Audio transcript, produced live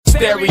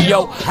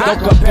stereo. Don't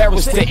compare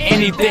us to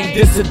anything,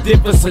 this a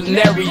different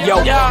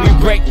scenario. We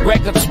break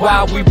records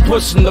while we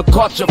pushing the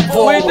culture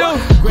forward.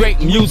 Great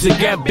music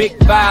and big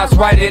vibes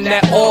right in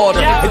that order.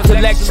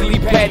 Intellectually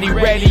petty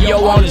radio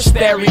on the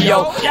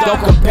stereo.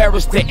 Don't compare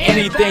us to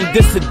anything,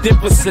 this a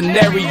different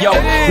scenario.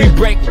 We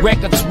break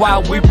records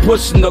while we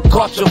pushing the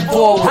culture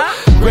forward.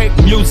 Great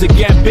music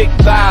and big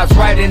vibes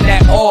right in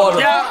that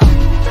order.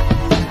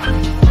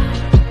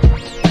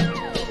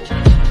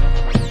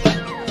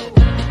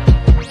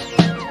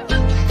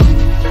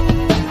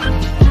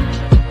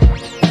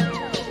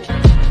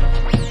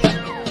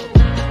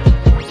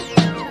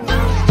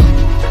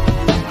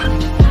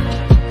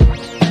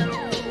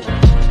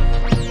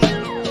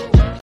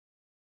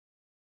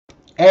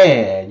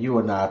 And you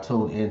are now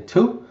tuned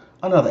into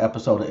another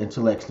episode of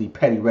Intellectually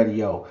Petty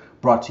Radio,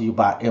 brought to you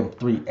by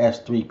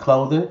M3S3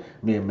 Clothing.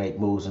 Men make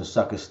moves and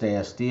suckers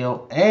stand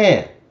still.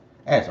 And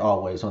as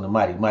always on the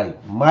mighty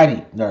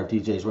Nerve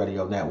DJs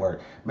Radio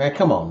Network. Man,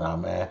 come on now,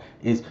 man.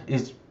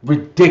 It's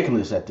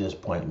ridiculous at this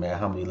point, man,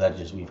 how many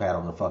legends we've had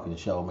on the fucking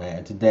show, man.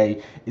 And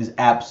today is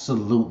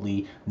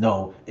absolutely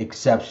no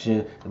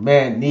exception. The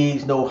man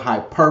needs no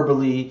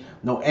hyperbole,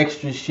 no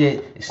extra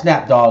shit.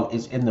 Snap Dogg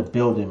is in the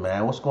building,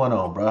 man. What's going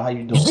on, bro? How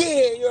you doing?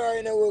 Yeah, you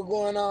already know what's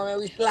going on, man.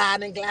 We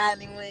sliding,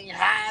 gliding, we ain't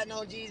hiding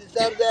on Jesus.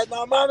 That's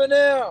my mama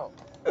now.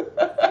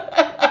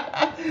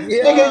 Yeah.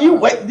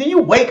 Nigga, do you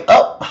wake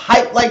up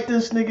hype like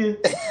this, nigga?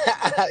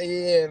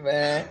 Yeah,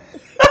 man.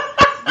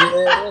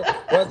 Yeah,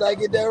 once I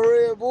get that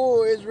Red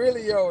Bull, it's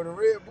really the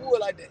Red Bull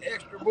like the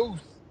extra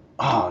boost.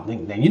 Oh,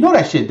 nigga, you know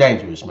that shit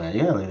dangerous, man.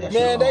 Yeah, like that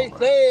man, shit they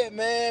say it,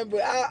 man,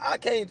 but I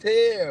can't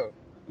tell.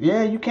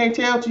 Yeah, you can't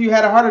tell till you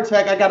had a heart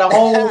attack.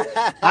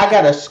 I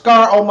got a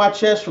scar on my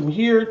chest from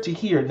here to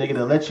here, nigga,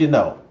 to let you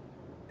know.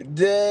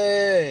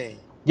 Dang.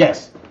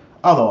 Yes.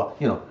 Although,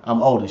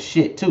 I'm old as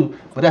shit too,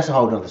 but that's a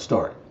whole nother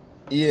story.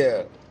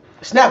 Yeah.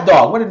 Snap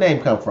Dogg, where did the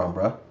name come from,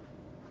 bro?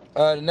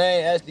 The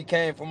name actually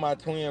came from my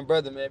twin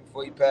brother, man,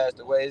 before he passed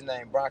away. His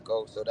name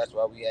Bronco, so that's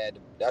why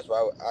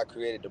I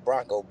created the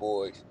Bronco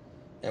Boys.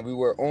 And we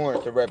were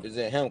orange to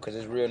represent him because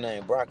his real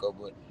name Bronco.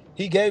 But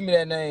he gave me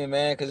that name,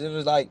 man, because it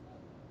was like,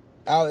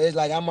 it's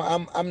like I'm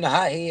the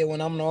hothead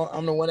when I'm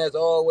the one that's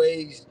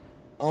always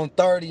on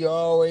 30,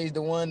 always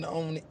the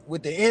one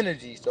with the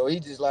energy. So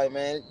he just like,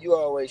 man, you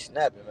always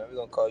snapping, man. We're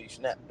gonna call you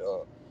Snap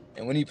Dogg.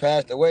 And when he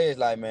passed away, it's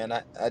like, man,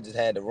 I just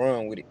had to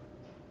run with it.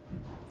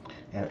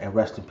 And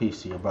rest in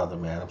peace to your brother,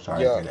 man. I'm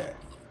sorry to hear that.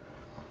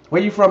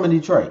 Where you from in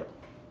Detroit?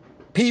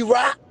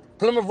 P-Rock,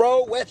 Plymouth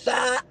Road, West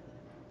Side.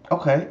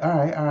 Okay,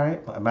 all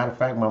right. Matter of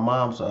fact, my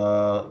mom's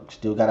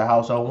still got a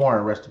house on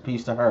Warren. Rest in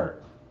peace to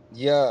her.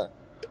 Yeah.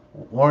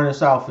 Warren in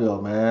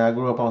Southfield, man. I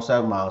grew up on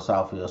 7 Mile in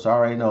Southfield, so I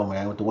already know,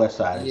 man, with the West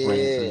Side is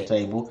bringing to the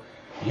table.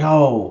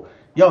 Yo,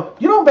 you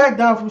don't back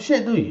down from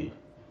shit, do you?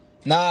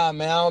 Nah,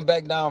 man, I don't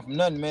back down from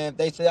nothing, man. If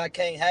they say I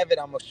can't have it,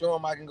 I'm going to show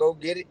them I can go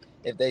get it.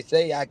 If they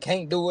say I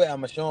can't do it, I'm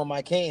going to show them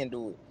I can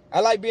do it.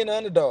 I like being an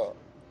underdog.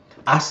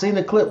 I seen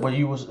a clip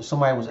where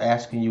somebody was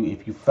asking you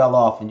if you fell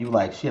off, and you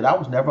like, shit, I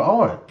was never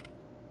on.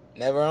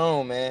 Never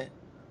on, man.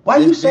 Why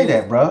you say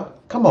that, bro?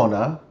 Come on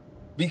now.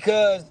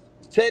 Because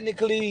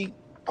technically,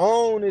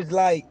 on is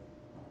like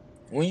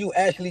when you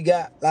actually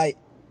got, like,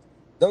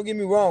 don't get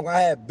me wrong, I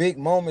had big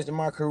moments in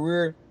my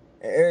career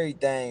and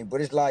everything,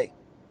 but it's like,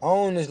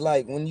 on is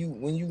like when you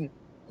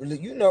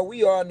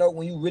we all know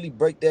when you really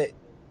break that.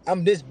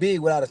 I'm this big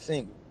without a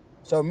single.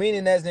 So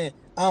meaning as in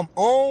I'm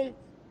on,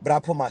 but I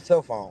put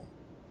myself on.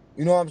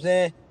 You know what I'm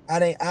saying?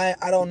 I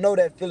don't know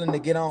that feeling to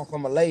get on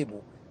from a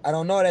label. I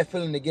don't know that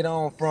feeling to get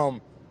on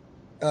from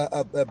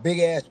a big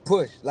ass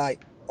push.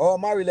 Like all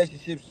my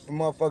relationships from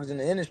motherfuckers in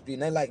the industry,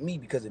 and they like me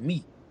because of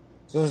me.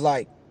 So it's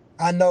like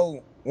I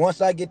know once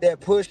I get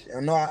that push,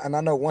 and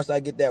I know once I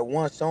get that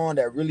one song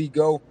that really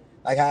go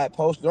like how I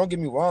posted. Don't get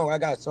me wrong, I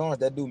got songs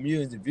that do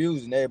millions of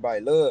views and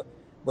everybody love.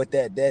 But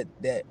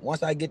that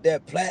once I get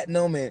that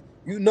platinum and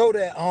you know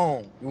that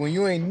when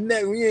you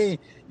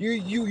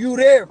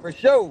there for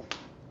sure.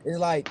 It's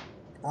like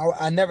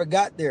I never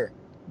got there.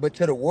 But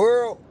to the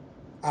world,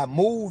 I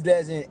moved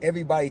as in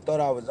everybody thought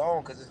I was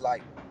on, because it's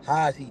like,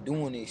 how is he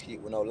doing this shit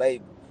with no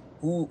label?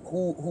 Who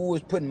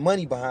was putting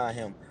money behind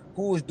him?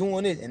 Who was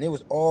doing this? And it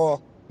was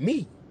all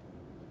me.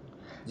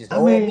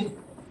 Me.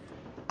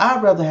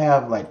 I'd rather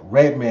have like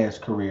Redman's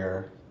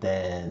career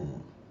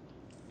than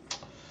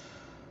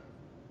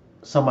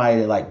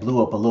somebody that like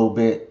blew up a little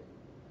bit,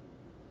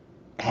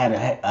 had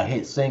a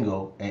hit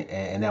single,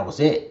 and that was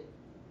it.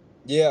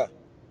 Yeah.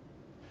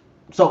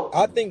 So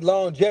I think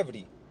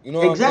longevity. You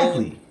know exactly. What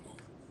I'm saying?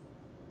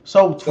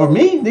 So for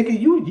me, nigga,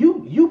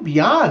 you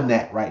beyond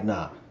that right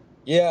now.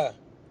 Yeah.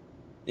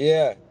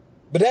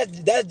 But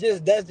that's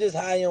just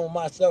how I am with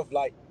myself,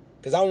 like,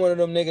 cause I'm one of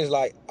them niggas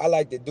like I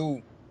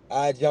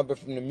jumping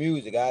from the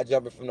music, I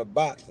jumping from the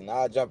boxing,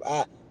 I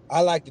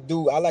like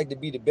to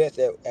be the best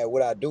at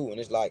what I do, and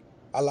it's like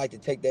I like to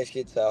take that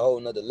shit to a whole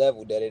nother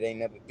level that it ain't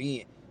never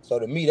been. So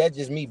to me, that's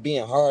just me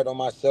being hard on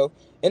myself,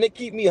 and it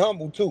keep me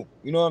humble too.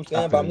 You know what I'm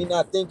saying? By me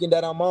not thinking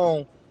that I'm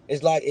on,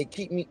 it's like it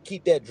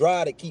keep that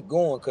drive to keep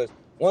going. Cause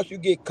once you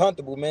get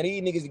comfortable, man,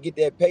 these niggas get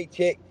that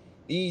paycheck.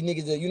 These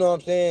niggas, you know what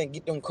I'm saying,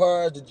 get them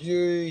cars, the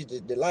jewelries,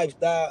 the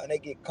lifestyle, and they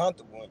get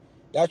comfortable. And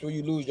that's where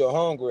you lose your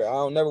hunger. I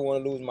don't never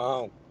want to lose my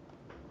hunger.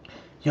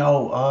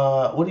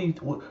 Yo,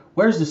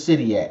 where's the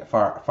city at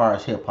far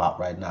as hip hop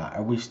right now?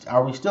 Are we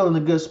still in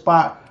a good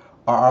spot,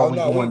 or are Oh we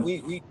no, going?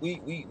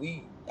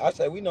 I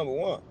say we number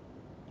one.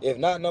 If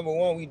not number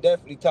one, we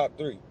definitely top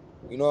three.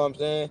 You know what I'm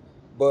saying?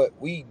 But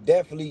we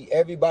definitely,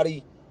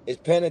 everybody is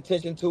paying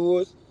attention to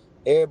us.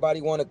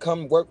 Everybody want to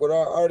come work with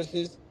our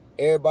artists.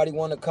 Everybody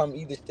want to come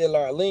either steal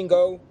our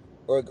lingo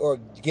or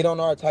get on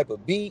our type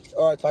of beats,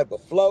 our type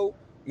of flow.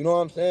 You know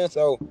what I'm saying?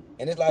 So,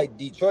 and it's like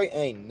Detroit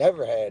ain't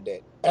never had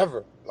that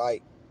ever.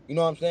 Like, you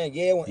know what I'm saying?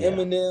 Yeah, when Yeah,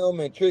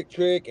 Eminem and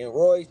Trick and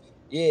Royce,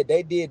 yeah,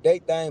 they did their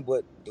thing.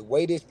 But the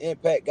way this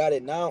Impact got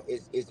it now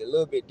is a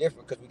little bit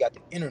different because we got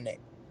the internet.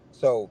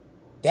 So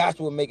that's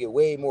what make it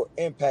way more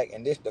impact.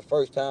 And this the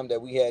first time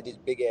that we had this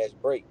big ass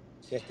break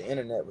since the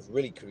internet was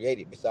really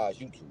created besides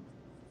YouTube.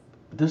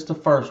 this the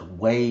first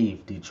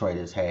wave Detroit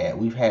has had.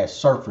 We've had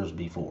surfers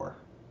before.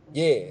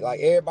 Yeah,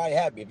 like everybody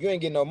happy. If you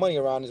ain't getting no money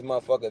around this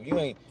motherfucker, if you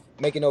ain't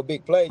making no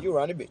big plays, you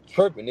around this bitch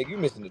chirping, nigga. You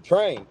missing the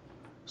train.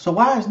 So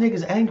why is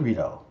niggas angry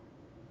though?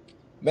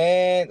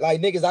 Man,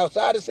 like niggas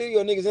outside the city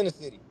or niggas in the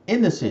city?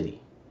 In the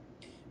city.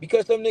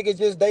 Because some niggas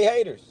just they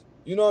haters.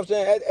 You know what I'm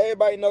saying?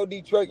 Everybody know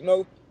Detroit,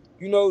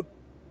 you know,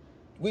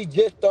 we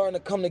just starting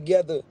to come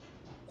together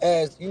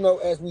as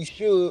as we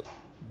should.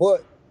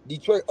 But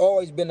Detroit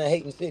always been a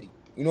hating city.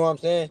 You know what I'm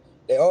saying?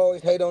 They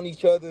always hate on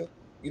each other.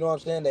 You know what I'm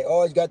saying? They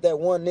always got that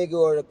one nigga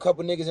or a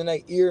couple niggas in their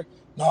ear.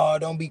 No,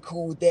 don't be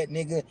cool with that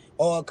nigga.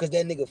 Oh, cause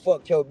that nigga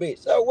fucked your bitch.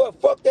 So what?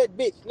 Fuck that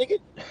bitch, nigga.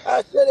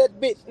 I said that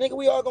bitch, nigga.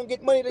 We all gonna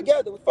get money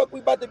together. What the fuck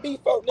we about to be,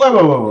 folk, Wait, nigga?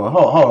 wait, wait, wait.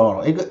 Hold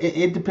on.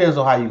 It depends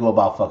on how you go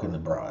about fucking the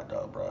broad,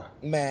 though, bro.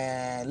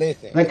 Man,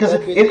 listen. Like, If cause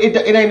that bitch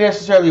it ain't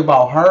necessarily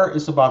about her.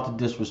 It's about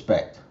the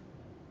disrespect.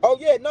 Oh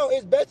yeah, no,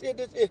 it's best in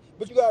this.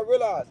 But you gotta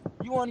realize,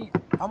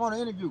 I'm on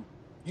an interview.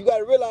 You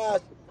gotta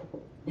realize,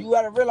 you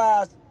gotta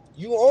realize,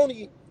 you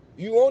only,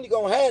 you only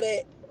gonna have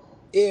that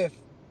if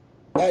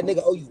that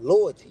nigga owe you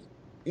loyalty.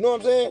 You know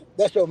what I'm saying?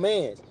 That's your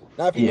man's.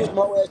 Now, if he do Yeah, some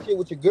whole ass shit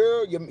with your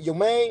girl, your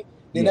man,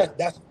 then yeah.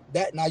 that's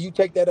that. Now you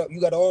take that up.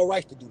 You got all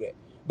rights to do that.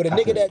 But a I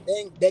nigga feel you.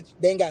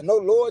 they ain't got no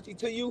loyalty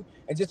to you,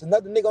 and just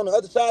another nigga on the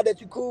other side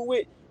that you cool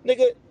with,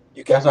 nigga,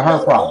 you can't That's a be her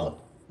mad at him. problem.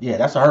 Yeah,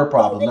 that's a her You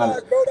gotta problem,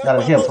 realize, bro, not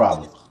a him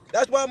problem.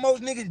 that's why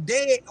most niggas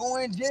dead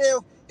or in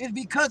jail is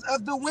because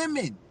of the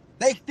women.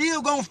 They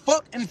still gonna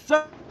fuck and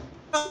suck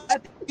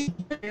after you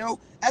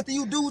jail, after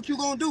you do what you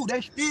gonna do.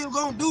 They still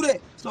gonna do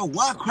that. So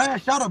why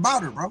crash out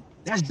about her, bro?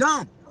 That's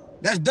dumb.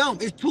 That's dumb.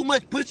 It's too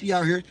much pussy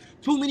out here,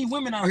 too many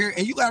women out here,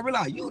 and you gotta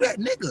realize you that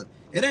nigga.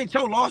 It ain't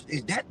your loss,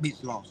 it's that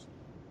bitch loss.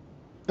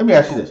 Let me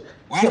ask you So this: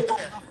 why the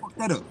fuck did I fuck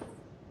that up?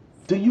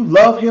 Do you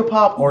love hip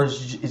hop, or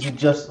is it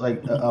just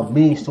like a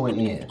means to an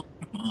end?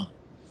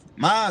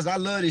 Mine's, I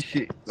love this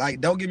shit.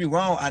 Like, don't get me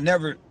wrong, I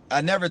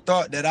never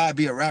thought that I'd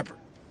be a rapper.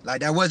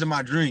 Like, that wasn't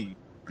my dream.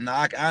 Now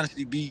I can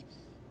honestly be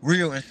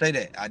real and say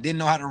that. I didn't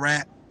know how to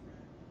rap,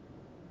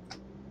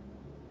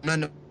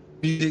 none of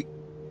music.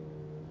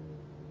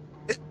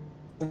 It's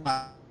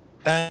my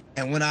thing.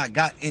 And when I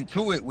got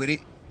into it with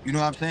it, you know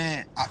what I'm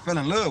saying? I fell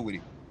in love with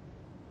it.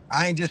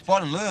 I ain't just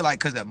fall in love like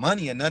cause of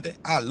money or nothing.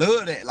 I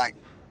love that. Like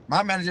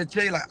my manager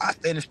tell you, like I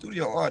stay in the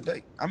studio all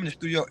day. I'm in the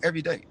studio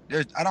every day.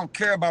 I don't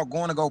care about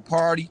going to go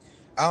party.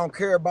 I don't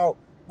care about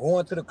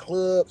going to the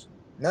clubs.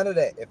 None of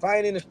that. If I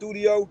ain't in the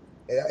studio,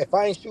 if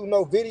I ain't shooting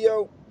no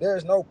video,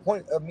 there's no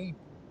point of me.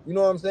 You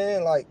know what I'm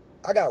saying? Like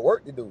I got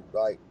work to do.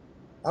 Like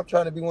I'm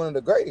trying to be one of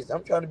the greatest.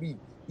 I'm trying to be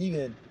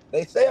even.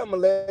 They say I'm a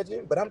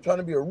legend, but I'm trying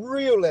to be a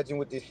real legend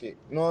with this shit.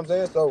 You know what I'm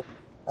saying? So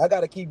I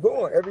got to keep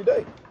going every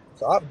day.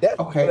 So I've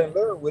definitely fell Okay, in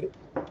love with it.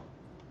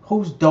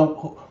 who's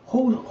dope?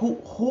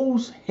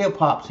 Who's hip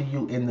hop to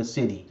you in the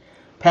city,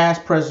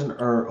 past,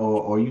 present,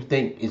 or you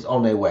think is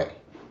on their way?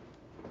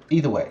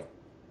 Either way.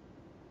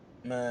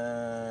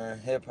 Man,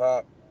 hip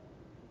hop.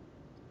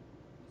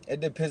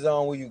 It depends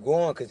on where you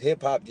going, cause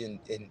hip hop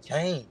didn't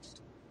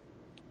changed.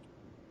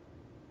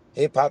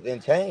 Hip hop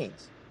didn't change.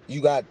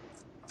 You got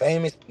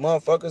famous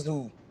motherfuckers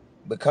who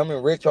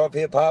becoming rich off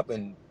hip hop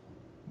and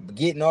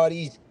getting all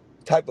these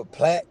type of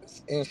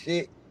plaques and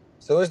shit.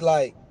 So it's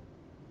like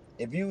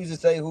if you was to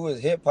say who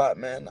is hip hop,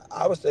 man,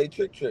 I would say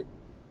Trick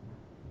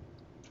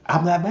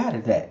I'm not mad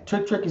at that.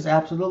 Trick is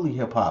absolutely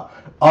hip hop.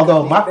 because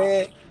Although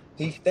my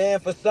he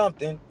stand for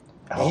something, and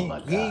oh my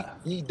god,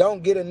 he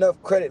don't get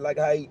enough credit like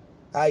how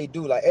he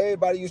do. Like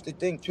everybody used to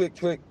think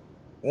Trick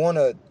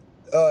wanna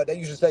they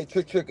used to say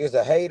Trick is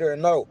a hater.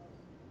 No,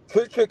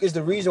 Trick is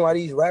the reason why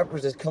these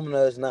rappers is coming to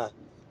us now.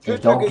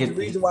 and Trick don't is the get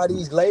reason why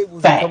these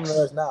labels is coming to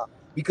facts, us now.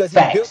 Because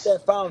he built facts.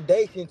 that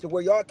foundation to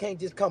where y'all can't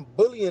just come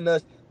bullying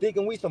us,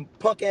 thinking we some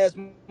punk ass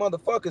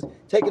motherfuckers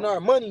taking our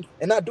money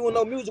and not doing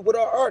no music with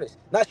our artists,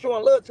 not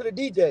showing love to the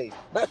DJs,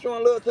 not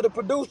showing love to the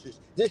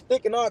producers, just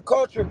thinking our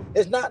culture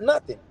is not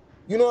nothing.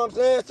 You know what I'm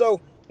saying?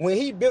 So when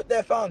he built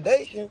that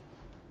foundation,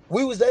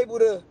 we was able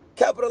to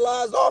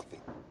capitalize off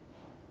it.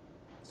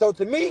 So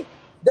to me,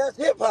 That's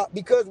hip hop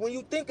because when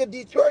you think of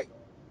Detroit,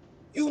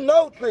 you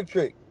know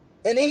Trick.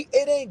 And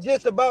it ain't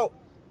just about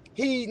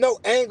he no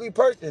angry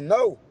person.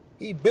 No.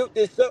 He built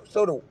this up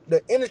so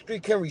the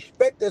industry can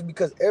respect us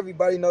because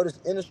everybody know this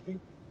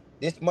industry.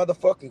 This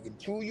motherfucker can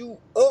chew you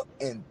up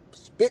and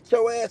spit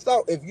your ass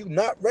out if you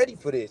not ready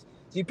for this.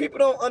 See, people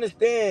don't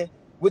understand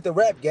with the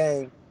rap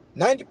game,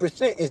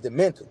 90% is the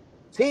mental.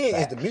 10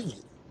 is the Facts.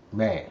 music.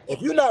 Man.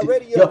 If you're not Do,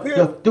 ready up yo,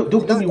 here, yo, do,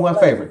 do, you're do not me gonna one last.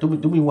 favor.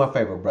 Do me one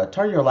favor, bro.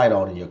 Turn your light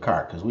on in your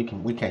car, cause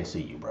we can't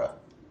see you, bro.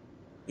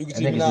 You can And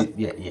see me niggas now? need,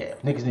 yeah.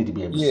 Niggas need to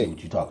be able to Yeah, see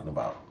what you're talking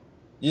about.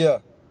 yeah.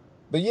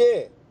 But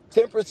yeah,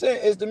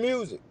 10% is the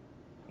music.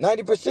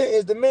 90%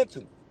 is the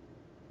mental.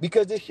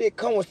 Because this shit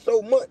come with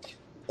so much.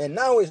 And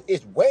now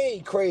it's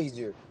way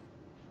crazier.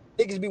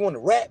 Niggas be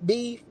wanting to rap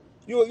beef.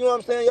 You know what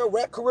I'm saying? Your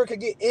rap career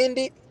could get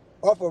ended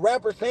off a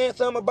rapper saying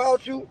something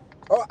about you.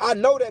 Oh, I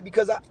know that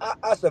because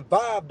I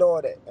survived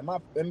all that.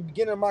 In the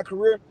beginning of my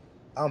career,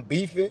 I'm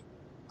beefing.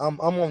 I'm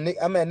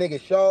at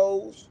nigga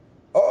shows,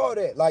 all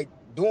that, like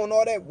doing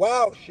all that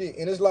wild shit.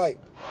 And it's like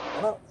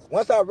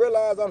once I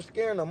realize I'm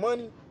scaring the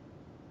money,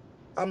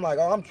 I'm like,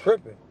 oh, I'm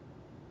tripping.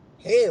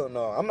 Hell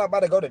no, I'm not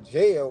about to go to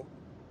jail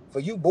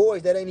for you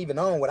boys that ain't even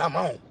on what I'm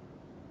on.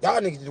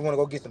 Y'all niggas just want to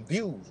go get some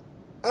views.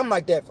 I'm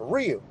like that for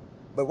real.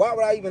 But why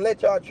would I even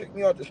let y'all trick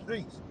me off the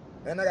streets?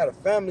 Man, I got a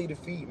family to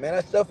feed. Man,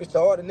 that's selfish to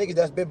all the niggas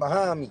that's been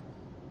behind me.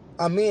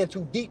 I'm in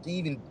too deep to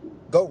even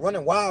go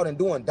running wild and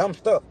doing dumb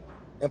stuff.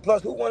 And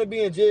plus, who want to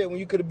be in jail when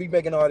you could be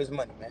making all this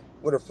money, man,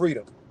 with a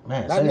freedom?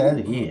 Man, Not say that me.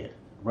 again,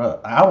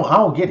 bro. I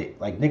don't get it.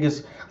 Like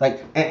niggas,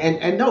 like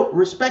and no,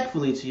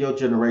 respectfully to your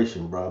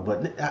generation, bro.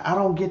 But I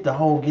don't get the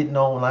whole getting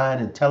online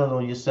and telling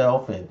on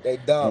yourself They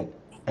dumb.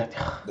 and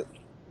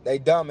They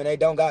dumb and they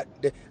don't got.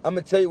 I'm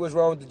gonna tell you what's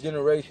wrong with the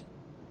generation.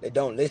 They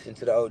don't listen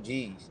to the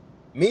OGs.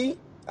 Me,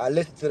 I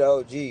listen to the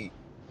OGs.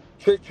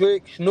 Trick,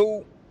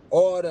 Snoop,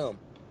 all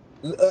them.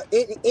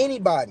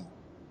 Anybody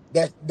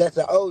that's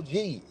an OG.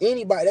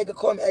 Anybody they could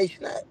call me. Hey,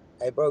 Snap.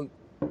 Hey, bro.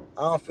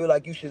 I don't feel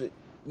like you should,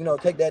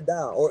 take that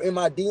down. Or in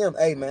my DM,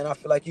 hey man, I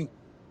feel like you.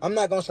 I'm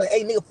not gonna say,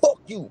 hey nigga,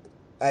 fuck you.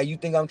 Hey, you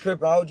think I'm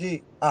tripping, OG?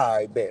 All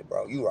right, bet,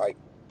 bro. You right.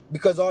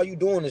 Because all you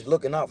doing is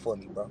looking out for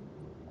me, bro.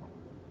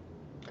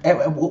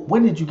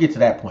 when did you get to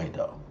that point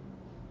though?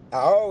 I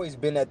always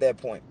been at that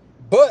point.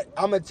 But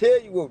I'm gonna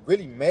tell you what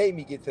really made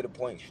me get to the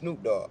point.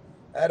 Snoop Dogg.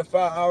 I had a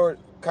 5 hour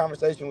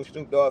conversation with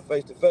Snoop Dogg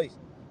face to face,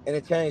 and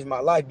it changed my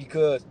life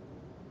because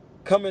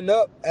coming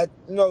up at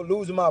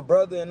losing my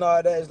brother and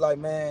all that is like,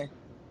 man,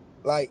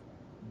 like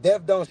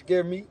death don't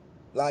scare me,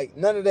 like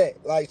none of that.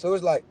 Like so,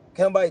 it's like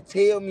can nobody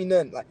tell me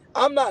nothing? Like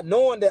I'm not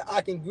knowing that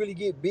I can really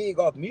get big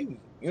off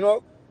music.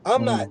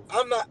 I'm not. Mm,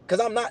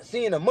 Because I'm not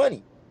seeing the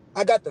money.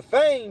 I got the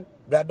fame,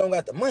 but I don't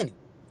got the money.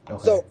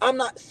 okay. So I'm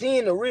not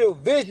seeing the real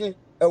vision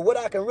of what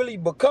I can really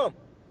become.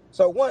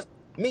 So once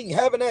me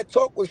having that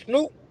talk with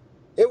Snoop,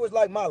 it was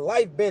like my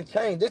life been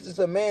changed. This is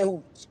a man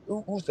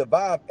who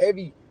survived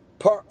every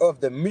part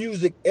of the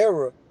music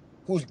era,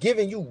 who's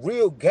giving you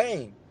real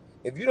game.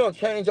 If you don't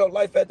change your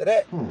life after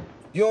that, Hmm.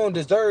 you don't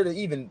deserve to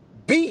even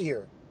be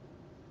here.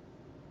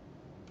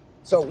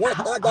 So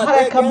once I How got that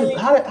that come to game,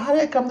 how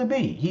that come to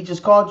be? He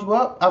just called you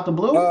up out the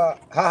blue?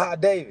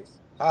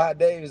 Haha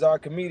Davis, our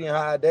comedian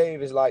Haha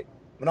Davis, like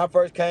when I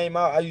first came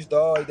out,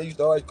 they used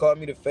to always call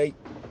me the fake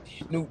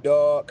Snoop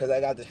Dogg because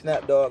I got the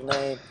Snap Dogg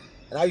name.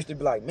 And I used to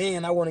be like,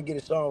 man, I want to get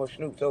a song with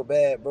Snoop so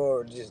bad,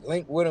 bro. Just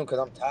link with him because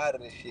I'm tired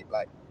of this shit.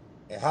 Like,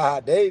 and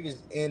Haha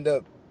Davis ended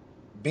up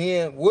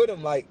being with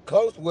him, like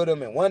close with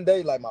him. And one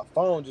day, like my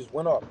phone just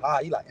went off.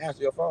 He like,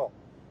 answer your phone.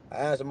 I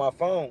answered my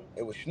phone.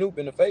 It was Snoop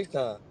in the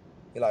FaceTime.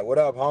 He like, what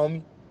up,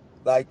 homie?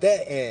 Like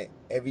that. And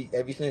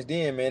every since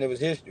then, man, it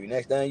was history.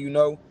 Next thing you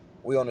know,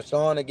 we on the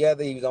song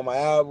together. He was on my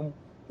album.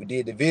 We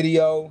did the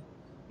video.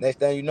 Next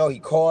thing you know, he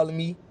calling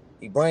me.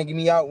 He bringing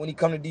me out when he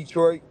come to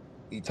Detroit.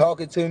 He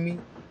talking to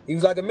me. He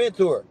was like a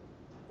mentor.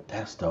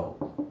 That's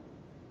dope.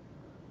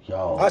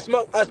 I Yo,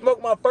 smoked I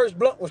smoked my first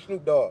blunt with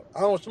Snoop Dogg.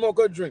 I don't smoke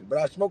or drink, but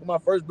I smoked my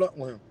first blunt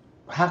with him.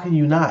 how can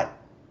you not?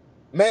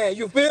 Man,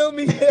 you feel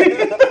me?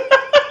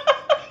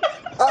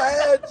 I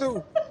had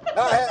to.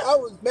 I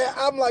was, man.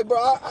 I'm like, bro,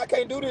 I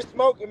can't do this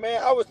smoking,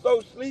 man. I was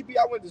so sleepy.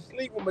 I went to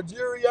sleep with my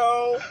jury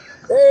on,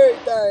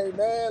 everything,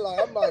 man. Like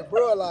I'm like,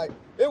 bro, like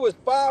it was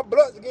 5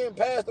 blunts getting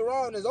passed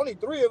around. There's only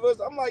 3 of us.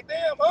 I'm like,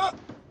 damn, huh?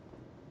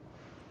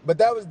 But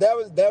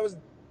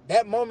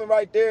that moment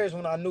right there is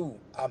when I knew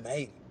I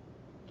made it.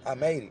 I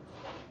made it.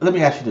 Let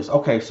me ask you this.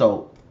 Okay,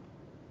 so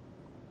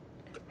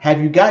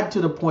have you gotten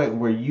to the point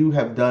where you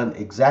have done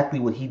exactly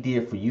what he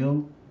did for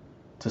you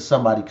to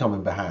somebody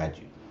coming behind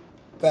you?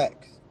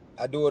 Facts.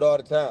 I do it all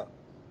the time,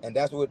 and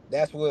that's what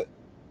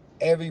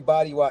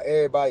why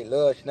everybody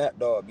loves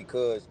Snapdog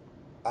because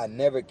I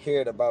never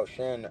cared about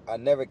sharing. I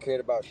never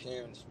cared about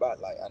sharing the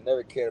spotlight. I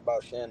never cared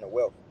about sharing the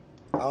wealth.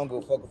 I don't give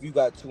a fuck if you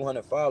got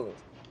 200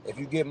 followers. If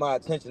you get my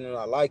attention and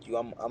I like you,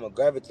 I'm gonna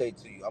gravitate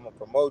to you. I'm gonna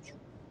promote you.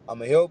 I'm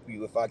gonna help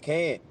you if I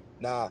can.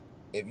 Now,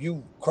 if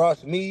you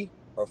cross me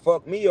or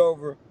fuck me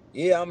over,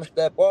 yeah, I'm gonna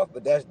step off.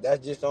 But that's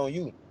just on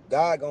you.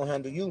 God gonna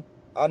handle you.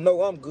 I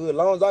know I'm good. As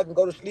long as I can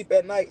go to sleep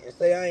at night and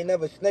say I ain't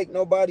never snaked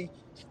nobody,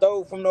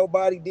 stole from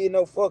nobody, did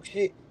no fuck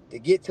shit to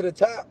get to the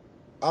top,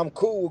 I'm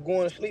cool with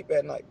going to sleep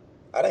at night.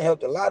 I done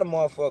helped a lot of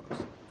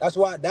motherfuckers. That's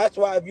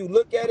why if you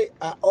look at it,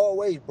 I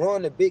always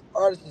brought the big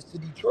artists to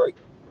Detroit.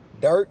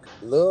 Dirk,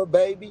 Lil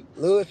Baby,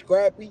 Lil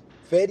Scrappy,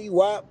 Fetty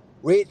Wap,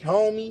 Rich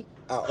Homie.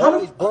 I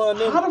always brought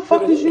them How the to the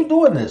fuck is you hood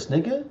doing this,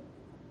 nigga?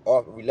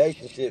 off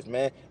relationships,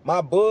 man.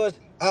 My buzz,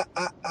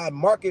 I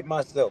market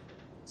myself.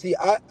 See,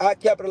 I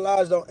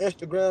capitalized on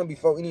Instagram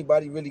before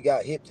anybody really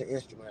got hip to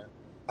Instagram.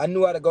 I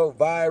knew how to go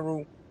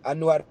viral. I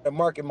knew how to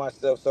market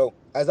myself. So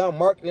as I'm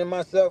marketing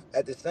myself,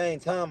 at the same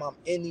time, I'm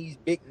in these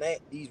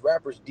these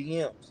rappers'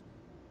 DMs,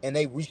 and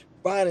they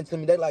responding to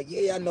me. They like,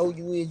 yeah, I know who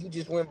you is. You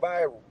just went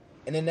viral.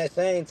 And in that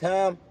same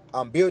time,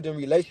 I'm building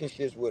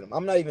relationships with them.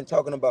 I'm not even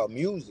talking about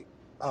music.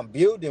 I'm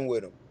building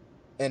with them.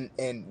 And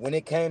when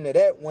it came to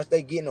that, once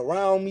they getting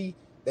around me,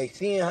 they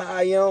seeing how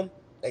I am,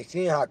 they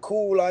seeing how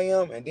cool I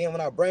am, and then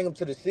when I bring them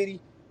to the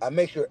city, I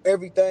make sure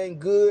everything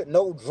good,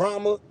 no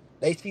drama.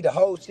 They see the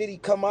whole city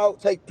come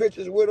out, take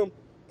pictures with them,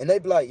 and they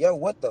be like, "Yo,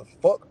 what the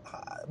fuck?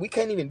 We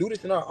can't even do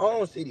this in our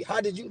own city.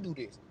 How did you do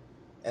this?"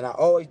 And I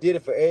always did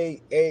it for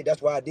a.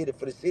 That's why I did it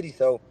for the city.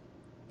 So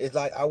it's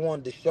like I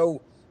wanted to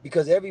show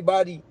because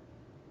everybody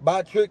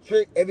by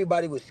Trick,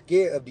 everybody was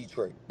scared of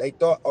Detroit. They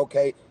thought,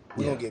 okay,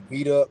 we're Yeah. gonna get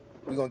beat up,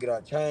 we're gonna get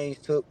our chains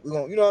took, we're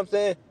gonna, you know what I'm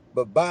saying?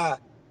 But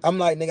I'm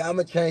like, nigga, I'm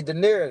gonna change the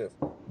narrative.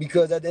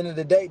 Because at the end of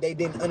the day, they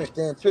didn't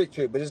understand Trick.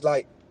 But it's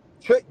like,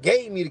 Trick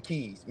gave me the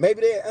keys.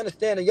 Maybe they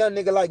understand a young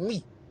nigga like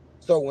me.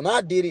 So when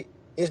I did it,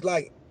 it's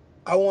like,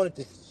 I wanted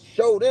to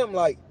show them,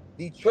 like,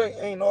 Detroit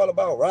ain't all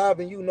about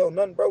robbing you, know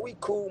nothing, bro. We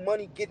cool,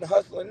 money, getting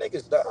hustling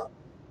niggas, dog.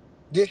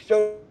 Just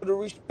show the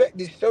respect.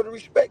 Just show the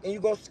respect, and you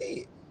gonna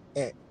see it.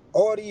 And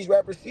all these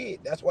rappers see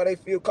it. That's why they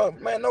feel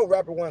comfortable. Man, no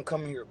rapper wasn't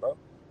coming here, bro.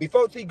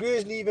 Before T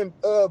Grizzly even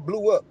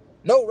blew up,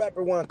 no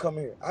rapper wasn't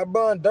coming here. I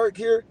brought Dirk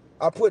here.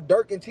 I put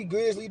Dirk and T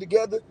Grizzly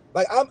together.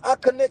 Like I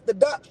connect the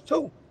dots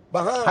too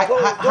behind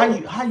closed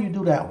doors. How you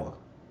do that one?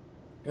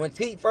 When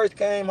T first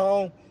came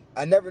home,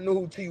 I never knew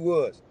who T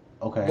was.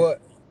 Okay. But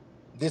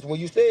this what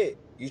you said.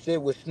 You said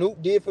what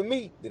Snoop did for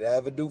me, did I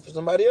ever do for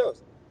somebody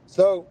else?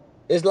 So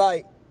it's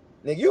like,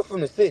 nigga, you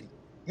from the city.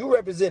 You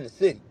represent the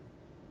city.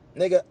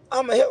 Nigga,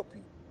 I'ma help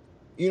you.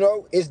 You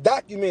know, it's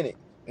documented.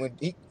 When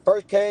he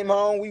first came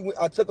home,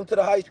 I took him to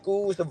the high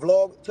school. It's a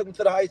vlog. Took him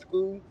to the high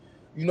school.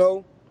 You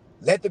know,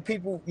 let the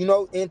people,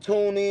 in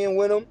tune in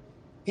with him.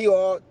 He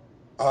all,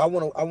 "Oh, I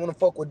wanna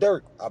fuck with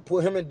Dirk. I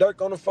put him and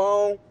Dirk on the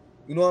phone.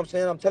 You know what I'm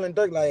saying? I'm telling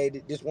Dirk like,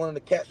 hey, this one of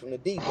the cats from the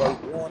D, bro. He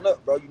blowing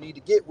up, bro. You need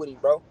to get with him,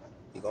 bro.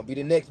 He gonna be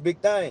the next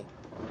big thing.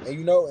 And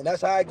and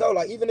that's how I go.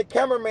 Like even the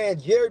cameraman,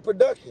 Jerry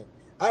Production,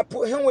 I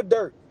put him with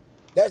Dirk.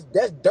 That's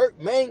Dirk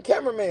main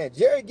cameraman.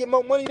 Jerry get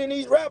more money than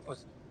these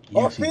rappers Yes,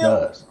 off he film.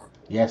 does.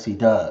 Yes, he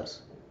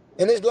does.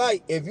 And it's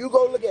like, if you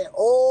go look at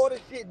all the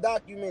shit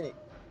documented,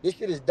 this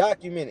shit is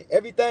documented.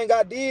 Everything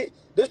I did,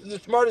 this is the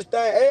smartest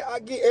thing. I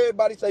get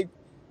everybody say,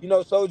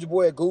 Soldier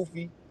Boy a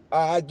goofy.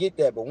 I get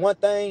that. But one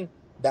thing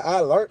that I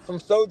learned from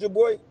Soldier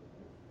Boy,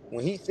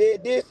 when he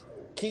said this,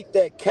 keep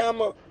that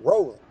camera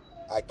rolling.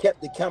 I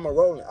kept the camera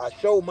rolling. I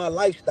showed my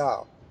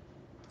lifestyle.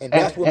 And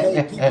And that's what and,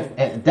 made and, people and,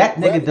 and that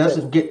nigga gravitate.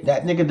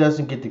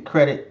 doesn't get the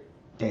credit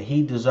that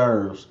he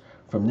deserves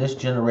from this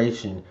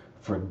generation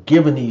for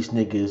giving these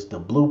niggas the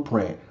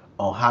blueprint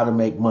on how to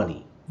make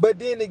money. But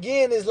then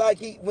again, it's like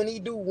when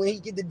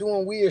he get to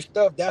doing weird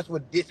stuff, that's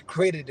what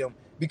discredit him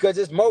because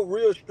there's more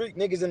real street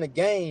niggas in the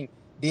game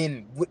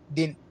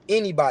than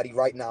anybody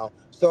right now.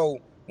 So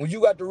when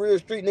you got the real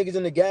street niggas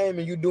in the game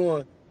and you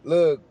doing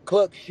little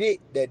cluck shit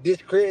that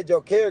discredit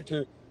your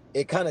character,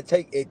 it kind of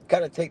take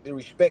the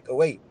respect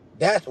away.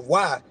 That's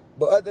why.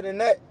 But other than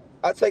that,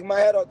 I take my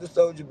hat off to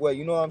Soldier Boy.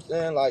 You know what I'm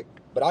saying? Like,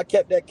 but I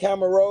kept that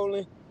camera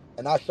rolling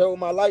and I showed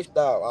my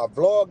lifestyle. I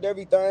vlogged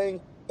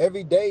everything.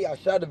 Every day I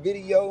shot a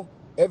video.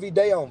 Every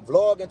day I'm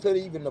vlogging to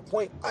even the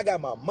point I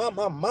got my mom.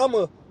 My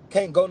mama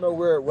can't go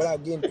nowhere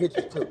without getting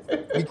pictures took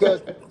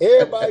because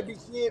everybody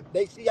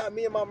they see how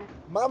me and my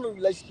mama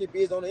relationship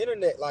is on the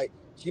internet. Like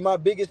she my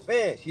biggest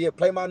fan. She'll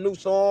play my new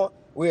song.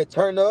 We'll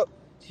turn up.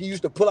 She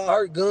used to pull out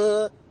her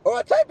gun or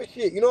that type of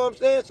shit. You know what I'm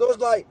saying? So it's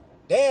like,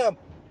 damn,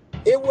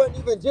 it wasn't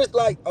even just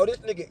like, oh, this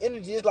nigga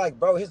energy. It's like,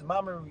 bro, his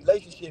mama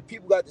relationship.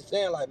 People got to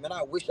saying like, man,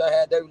 I wish I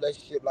had that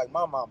relationship like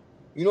my mama.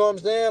 You know what I'm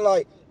saying?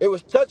 Like it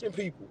was touching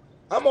people.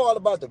 I'm all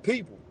about the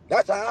people.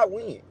 That's how I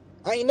win.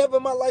 I ain't never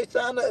in my life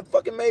signed a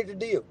fucking major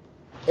deal.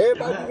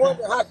 Everybody be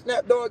wondering how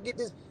Snap Dogg get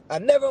this. I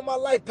never in my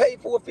life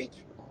paid for a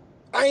feature.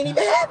 I ain't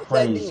even That's have it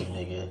back crazy, then.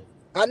 nigga.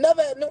 I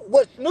never had no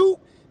what Snoop,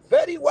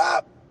 Fetty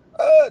Wap,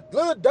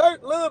 Lil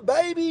Durk, Lil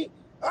Baby.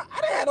 I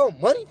didn't have no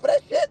money for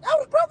that shit. I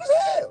was broke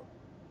as hell.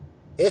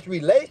 It's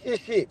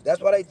relationships.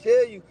 That's why they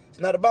tell you it's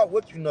not about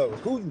what you know,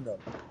 it's who you know.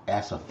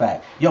 That's a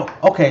fact. Yo,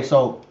 okay,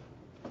 so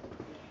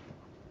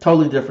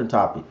totally different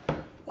topic.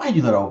 Why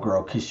you let old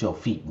girl kiss your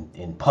feet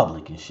in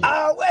public and shit?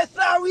 Oh, West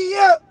Side, we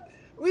up.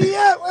 We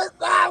up, West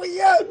Side,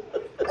 we up.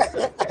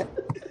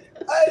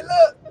 Hey,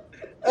 look.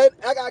 And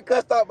I got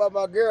cussed out by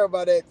my girl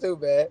about that too,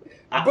 man.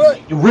 I,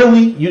 But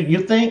really,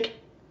 you think?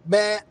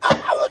 man,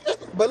 I was just.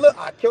 But look,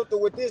 I killed her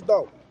with this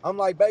though. I'm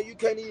like, babe, you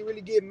can't even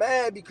really get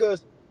mad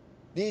because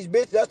these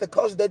bitches. That's the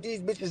closest that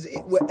these bitches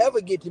will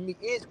ever get to me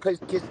is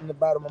kissing the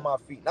bottom of my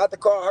feet. Not to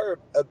call her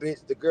a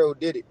bitch, the girl who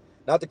did it.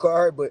 Not to call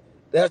her, but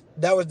that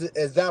was the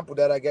example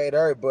that I gave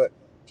her. But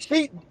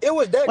it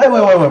was that Wait, wait,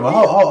 girl wait, wait, wait.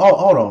 Mia.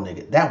 Hold on,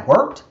 nigga. That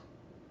worked?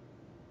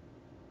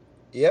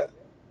 Yeah,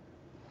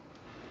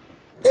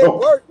 it Okay.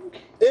 worked.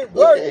 It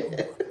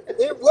worked.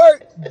 It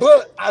worked,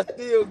 but I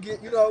still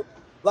get,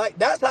 like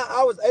that's how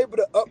I was able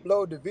to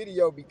upload the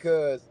video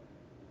because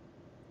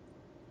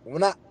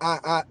when I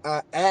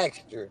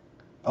asked her,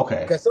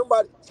 Okay. because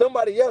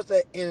somebody else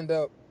had ended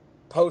up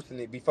posting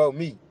it before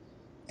me,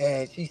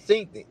 and she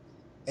synced it,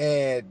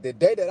 and the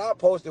day that I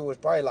posted was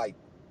probably like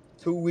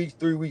 2 weeks,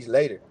 3 weeks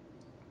later,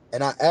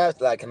 and I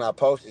asked like, can I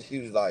post it? She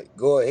was like,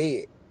 go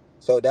ahead.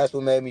 So that's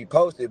what made me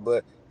post it.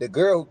 But the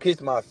girl who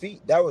kissed my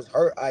feet, that was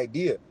her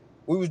idea.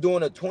 We was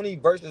doing a 20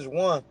 versus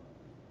 1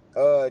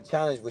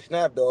 challenge with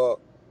Snap Dogg,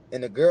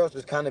 and the girls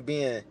was kind of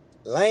being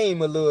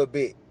lame a little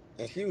bit.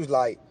 And she was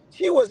like,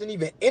 she wasn't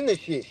even in the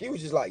shit. She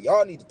was just like,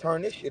 y'all need to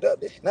turn this shit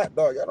up. This Snap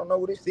Dogg, y'all don't know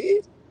what this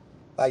is?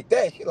 Like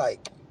that. She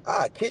like,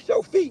 kiss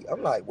your feet.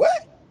 I'm like, what?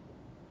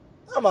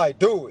 I might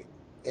do it.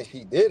 And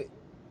she did it.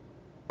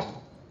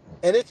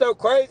 And it's so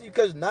crazy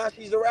because now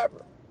she's a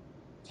rapper.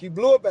 She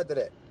blew up after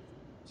that.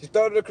 She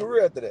started a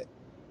career after that.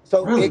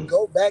 So it Really?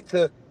 go back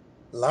to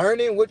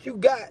learning what you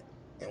got.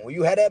 And when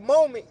you had that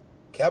moment,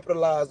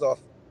 capitalize off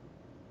it.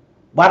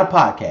 Why the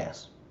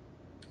podcast?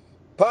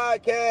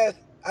 Podcast,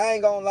 I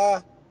ain't gonna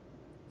lie.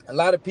 A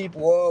lot of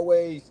people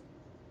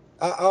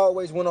I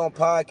always went on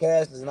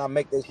podcasts and I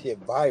make that shit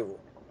viral,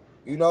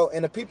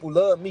 and the people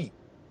love me,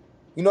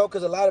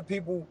 because a lot of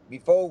people,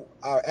 before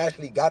I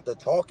actually got to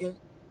talking,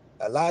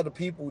 a lot of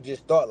people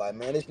just thought like,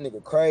 man, this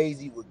nigga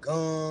crazy with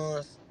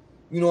guns,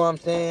 you know what I'm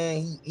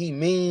saying? He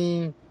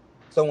mean.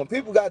 So when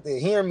people got to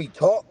hear me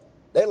talk,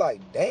 they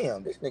like,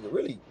 damn, this nigga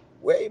really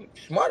way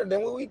smarter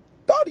than what we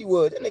thought he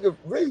was. That nigga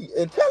really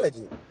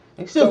intelligent.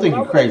 They still So when think I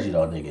you went, crazy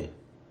though, nigga.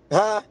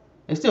 huh?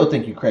 They still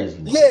think you crazy,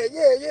 nigga.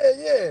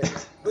 Yeah.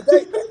 But I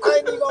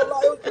ain't even gonna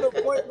lie. It was to the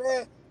point,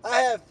 man. I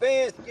had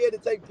fans scared to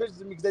take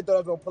pictures of me because they thought I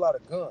was gonna pull out a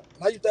gun.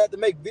 And I used to have to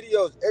make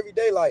videos every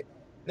day, like,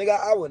 nigga,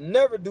 I would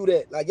never do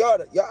that. Like y'all,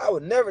 I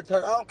would never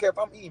turn. I don't care if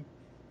I'm eating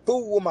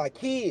food with my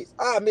kids.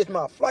 I miss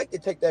my flight to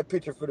take that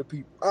picture for the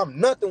people. I'm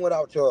nothing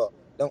without y'all.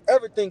 Don't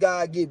ever think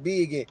I get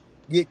big and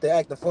get to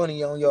acting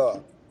funny on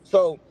y'all.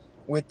 So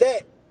with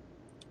that,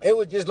 it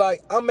was just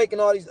like I'm making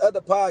all these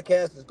other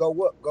podcasts go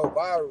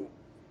viral,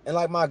 and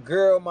like my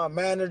girl, my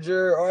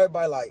manager, or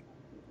everybody like,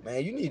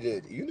 man, you need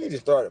to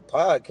start a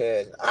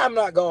podcast. I'm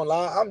not gonna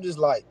lie, I'm just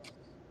like,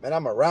 man,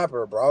 I'm a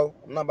rapper, bro.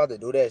 I'm not about to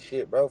do that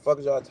shit, bro. Fuck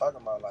is y'all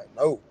talking about? Like,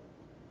 no.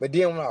 But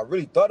then when I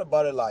really thought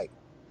about it, like,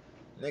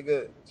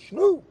 nigga,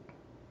 Snoop.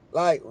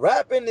 Like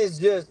rapping is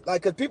just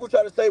like, cause people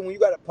try to say when you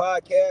got a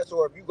podcast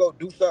or if you go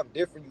do something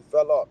different, you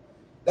fell off.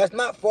 That's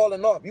not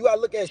falling off. You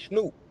gotta look at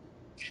Snoop.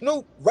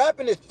 Snoop,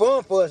 rapping is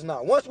fun for us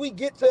now. Once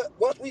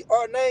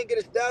our name get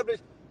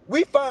established,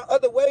 we find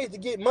other ways to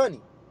get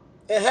money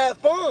and have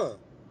fun.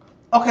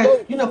 Okay,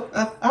 So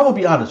I will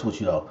be honest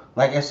with you though.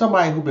 Like, as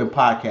somebody who been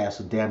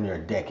podcasting damn near a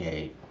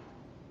decade,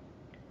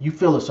 you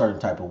feel a certain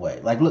type of way.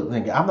 Like, look,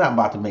 nigga, I'm not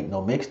about to make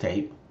no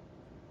mixtape.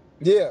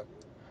 yeah,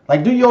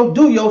 Like, do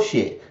your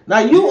shit. Now,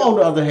 you yeah, on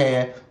the other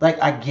hand,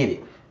 like, I get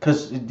it,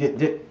 cause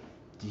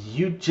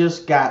you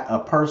just got a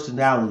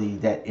personality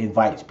that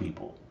invites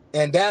people.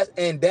 and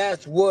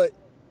that's what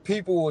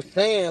people were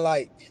saying.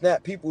 Like,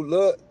 Snap, people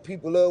love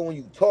when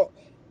you talk.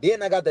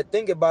 Then I got to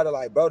think about it,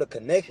 like, bro, the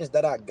connections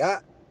that I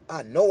got,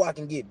 I know I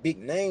can get big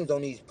names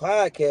on these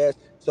podcasts,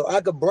 so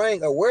I could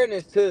bring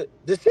awareness to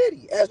the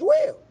city as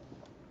well.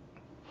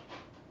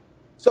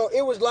 So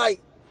it was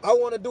like I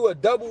want to do a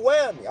double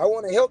whammy. I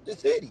want to help the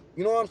city.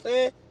 You know what I'm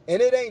saying?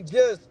 And it ain't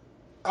just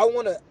I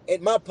want to.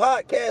 And my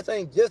podcast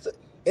ain't just.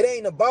 It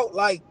ain't about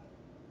like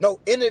no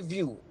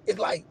interview. It's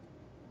like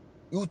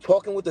you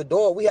talking with the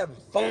dog. We having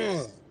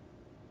fun.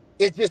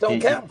 It's just on You,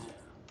 camera.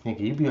 nigga,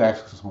 you be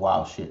asking some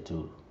wild shit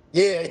too.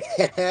 Yeah.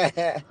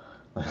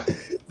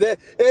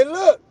 And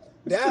look,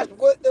 that's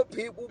what the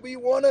people be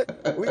wanna.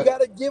 We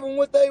gotta give them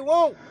what they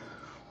want.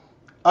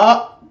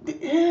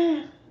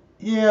 Yeah,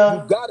 You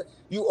yeah. gotta.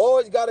 You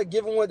always gotta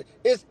give them what.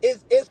 It's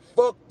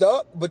fucked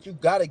up, but you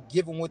gotta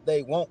give them what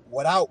they want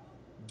without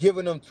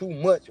giving them too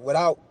much,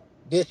 without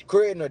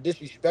discrediting or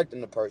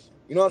disrespecting the person.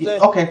 You know what I'm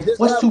saying? Okay, Just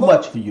what's have too fun.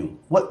 much for you?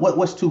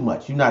 What's too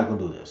much? You're not gonna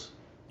do this.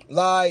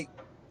 Like,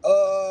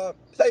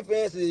 say for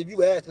instance, if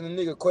you asking a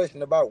nigga a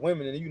question about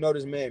women and you know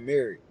this man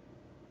married,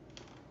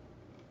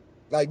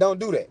 like, don't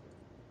do that.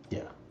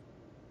 Yeah.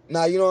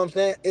 Now, you know what I'm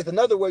saying? It's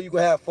another way you can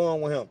have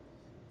fun with him.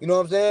 You know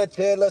what I'm saying?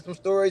 Tell us some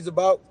stories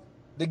about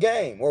the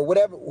game or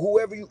whatever,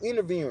 whoever you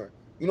interviewing.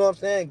 You know what I'm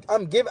saying?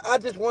 I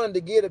just wanted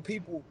to give the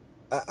people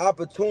an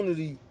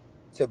opportunity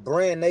to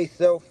brand they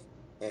self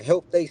and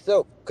help they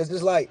self. Cause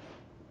it's like,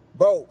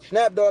 bro,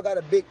 Snapdog got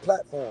a big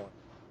platform.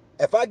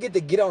 If I get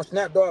to get on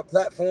Snapdog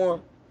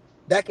platform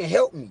that can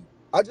help me.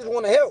 I just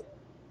want to help.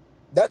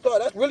 That's all.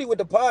 That's really what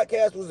the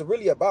podcast was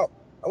really about.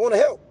 I want to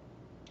help.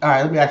 All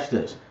right, let me ask you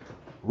this: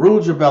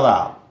 Rouge or Belle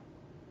Isle?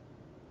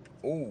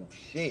 Oh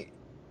shit,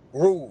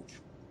 Rouge.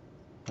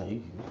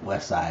 Hey,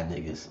 West Side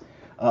niggas.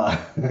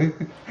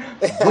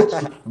 Which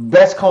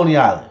best Coney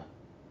Island?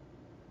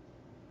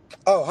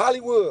 Oh,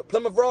 Hollywood,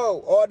 Plymouth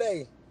Road, all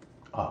day.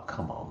 Oh,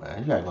 come on, man.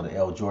 You gotta go to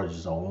L.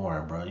 George's on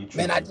Warren, bro. You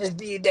Man, I tripping. just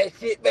did that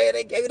shit, man.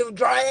 They gave me them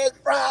dry ass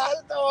fries.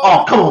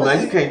 Oh, come on,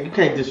 man. Man. You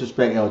can't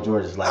disrespect L.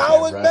 George's like I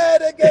that, was bro.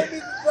 mad they gave me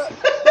some.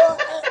 Bro,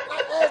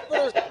 I asked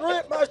for the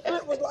shrimp. My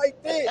shrimp was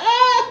like this.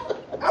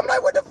 I'm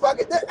like, what the fuck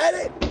is that?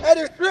 And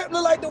the shrimp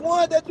look like the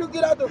ones that you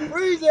get out the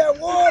freezer at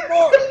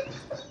Walmart.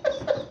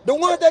 The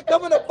ones that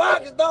come in the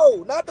box,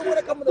 though. Not the one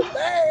that come in the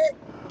bag.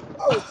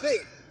 I was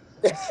sick.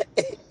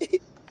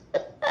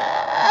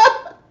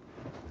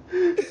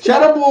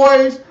 Cheddar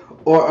Boys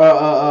or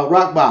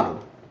Rock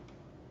Bottom?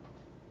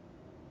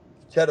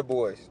 Cheddar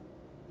Boys.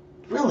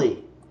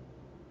 Really?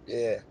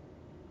 Yeah.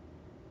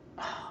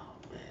 Oh,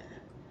 man.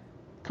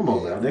 Come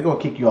on, man. They're gonna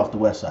kick you off the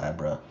West Side,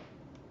 bro.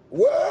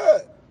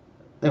 What?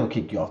 They're gonna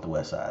kick you off the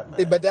West Side,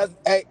 man. But that's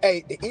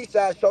hey, the East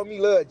Side showed me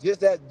love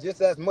just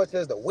as much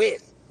as the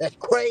West. That's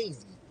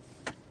crazy.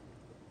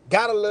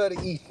 Gotta love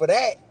the East for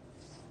that.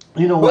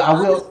 You know what?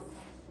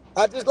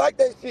 I just like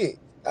that shit.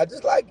 I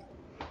just like it.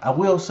 I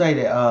will say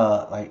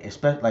that, like,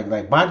 especially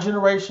like my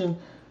generation,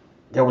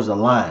 there was a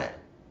line.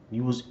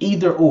 You was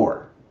either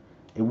or.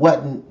 It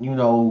wasn't,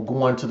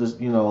 going to this,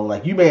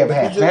 like you may have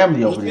had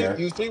family over there.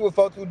 You see what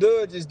folks who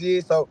Dogg just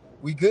did, so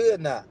we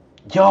good now.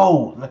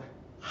 Yo,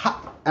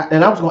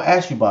 and I was gonna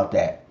ask you about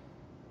that,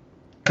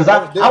 cause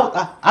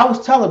I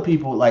was telling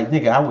people like,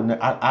 nigga,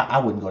 I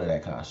wouldn't go to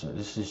that concert.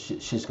 This is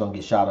shit's gonna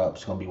get shot up.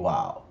 It's gonna be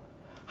wild.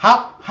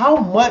 How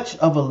much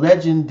of a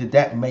legend did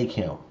that make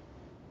him,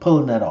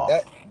 pulling that off?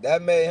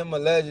 That made him a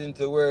legend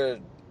to where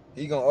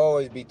he gonna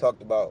always be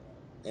talked about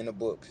in the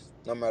books,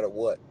 no matter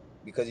what,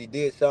 because he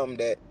did something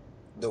that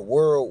the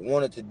world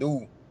wanted to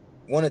do,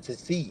 wanted to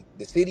see.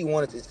 The city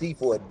wanted to see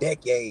for a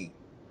decade.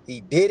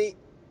 He did it,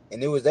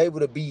 and it was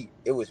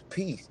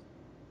peace.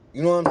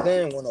 You know what I'm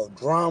saying? With no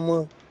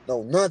drama,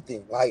 no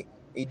nothing. Like,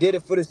 he did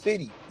it for the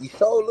city. He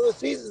sold Little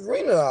Caesars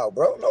Arena out,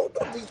 bro. No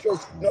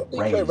Detroit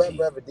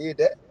rapper ever did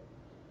that.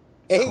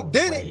 And he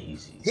did it.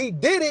 He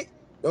did it.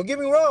 Don't get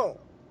me wrong.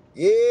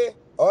 Yeah,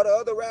 all the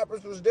other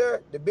rappers was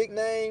there, the big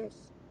names.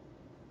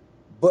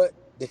 But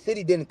the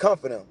city didn't come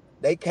for them.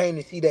 They came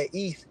to see that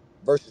East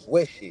versus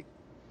West shit.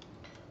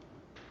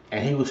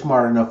 And he was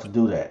smart enough to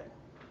do that.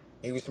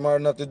 He was smart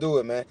enough to do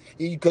it, man.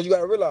 Because you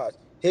gotta realize,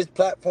 his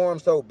platform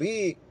so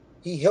big,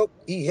 he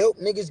helped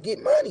niggas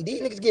get money.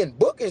 These niggas getting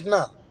bookings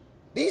now.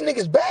 These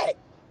niggas back.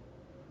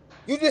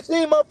 You just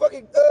seen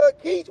motherfucking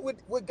Keith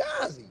with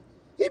Ghazi.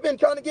 He been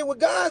trying to get with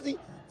Ghazi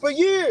for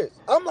years.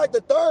 I'm like the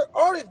third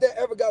artist that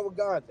ever got with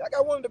Ghazi. I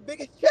got one of the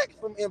biggest checks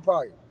from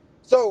Empire.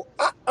 So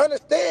I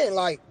understand,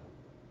 like,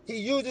 he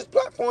used his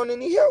platform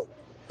and he helped.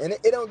 And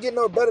it don't get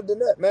no better than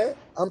that, man.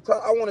 I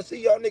want to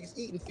see y'all niggas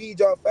eat and feed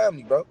y'all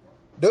family, bro.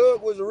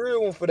 Dogg was a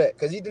real one for that,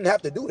 because he didn't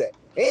have to do that.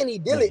 And he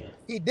did it.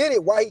 He did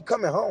it while he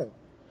coming home.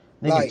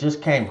 Nigga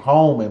just came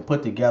home and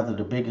put together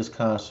the biggest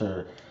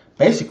concert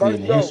basically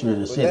in the history of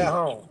the city. At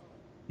home.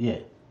 Yeah.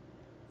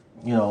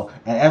 And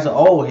as an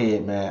old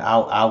head, man,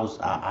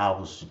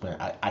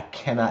 I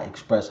cannot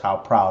express how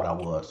proud I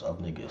was of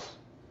niggas.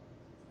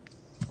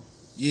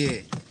 Yeah,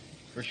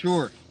 for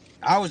sure.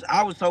 I was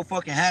so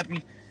fucking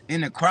happy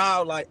in the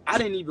crowd. Like, I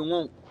didn't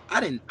want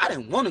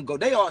to go.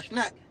 They all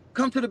snapped.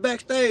 Come to the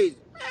backstage.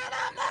 Man,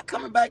 I'm not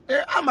coming back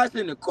there. I might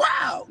sit in the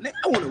crowd. Nigga,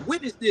 I want to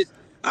witness this.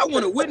 I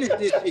want to witness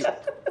this shit.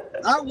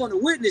 I want to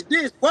witness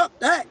this. Fuck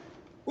that.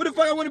 What the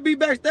fuck I want to be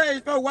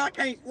backstage for? Where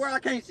I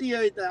can't see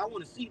everything. I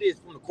want to see this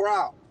from the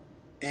crowd.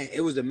 And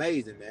it was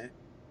amazing, man.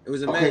 It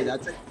was amazing.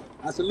 Okay.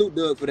 I salute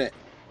Dogg for that.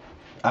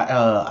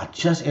 I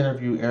just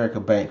interviewed Erica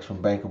Banks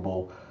from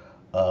Bankable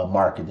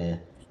Marketing.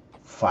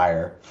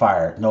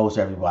 Fire, knows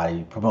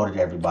everybody, promoted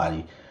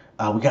everybody.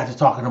 We got to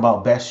talking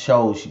about best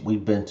shows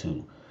we've been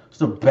to. What's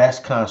the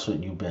best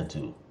concert you've been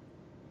to?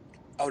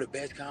 Oh, the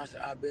best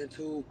concert I've been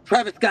to?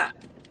 Travis Scott.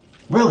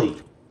 Really?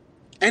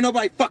 Ain't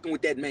nobody fucking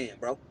with that man,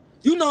 bro.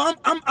 You know,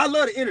 I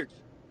love the energy.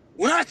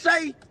 When I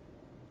say,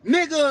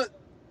 nigga,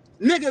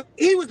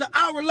 he was an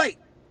hour late.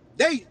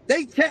 They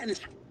chatting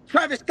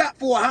Travis Scott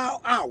for a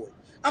whole hour.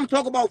 I'm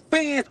talking about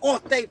fans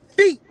off their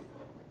feet.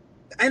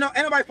 Ain't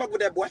nobody fuck with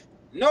that boy.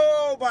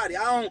 Nobody.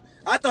 I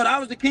thought I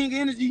was the king of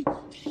energy.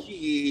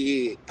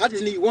 Shit. I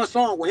just need one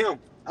song with him.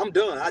 I'm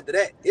done. After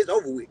that, it's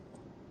over with.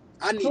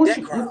 I need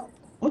that crowd.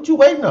 What you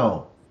waiting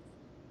on?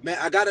 Man,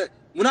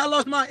 when I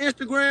lost my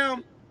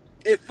Instagram,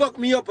 it fucked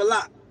me up a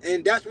lot.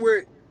 And that's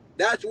where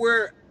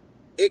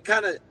it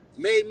kind of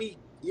made me,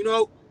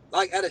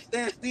 like at a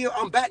standstill.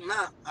 I'm back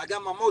now. I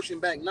got my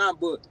motion back now,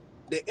 but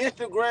the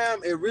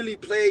Instagram, it really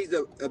plays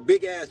a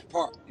big ass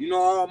part. I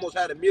almost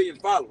had 1 million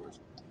followers.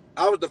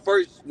 I was the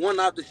first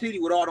one out the city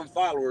with all them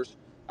followers.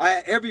 I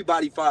had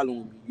everybody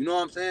following me. You know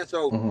what I'm saying?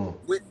 So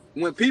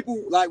when people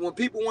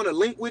want to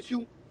link with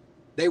you,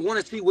 They want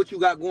to see what you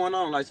got going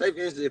on. Like, say for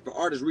instance, if an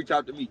artist reach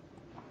out to me,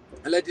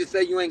 and let's just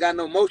say you ain't got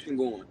no motion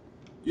going,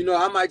 you know,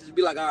 I might just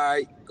be like, all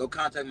right, go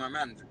contact my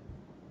manager.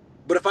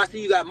 But if I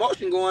see you got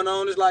motion going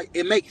on, it's like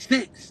it makes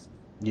sense.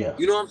 Yeah.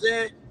 You know what I'm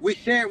saying? We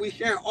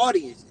sharing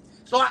audiences.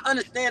 So I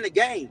understand the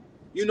game,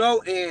 you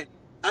know, and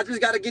I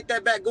just got to get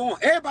that back going.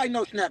 Everybody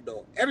knows Snap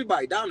Dogg.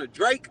 Everybody down to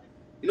Drake.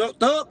 You know,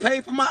 Thug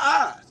paid for my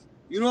eyes.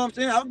 You know what I'm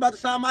saying? I was about to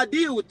sign my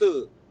deal with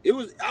Thug.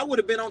 I would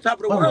have been on top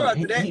of the Wait a world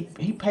minute. after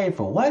that. He paid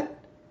for what?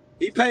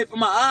 He paid for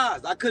my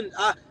eyes. I couldn't.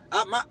 I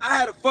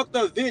had a fucked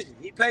up vision.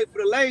 He paid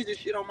for the laser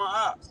shit on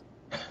my eyes.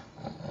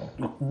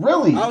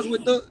 Really? I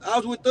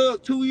was with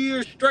Thug 2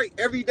 years straight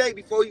every day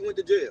before he went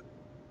to jail.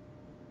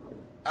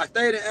 I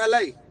stayed in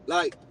LA.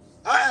 Like,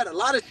 I had a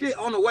lot of shit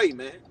on the way,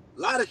 man. A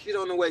lot of shit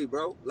on the way,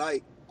 bro.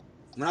 Like,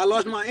 when I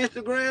lost my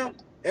Instagram,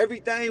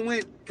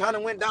 everything kind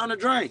of went down the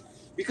drain.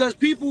 Because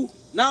people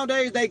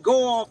nowadays they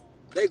go off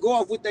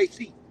what they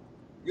see.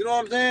 You know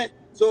what I'm saying?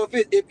 So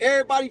if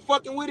everybody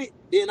fucking with it,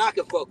 then I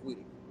can fuck with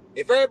it.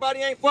 If everybody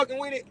ain't fucking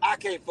with it, I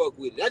can't fuck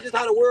with it. That's just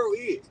how the world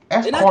is.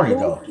 That's corny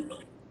though.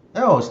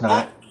 No, it's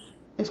not.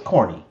 It's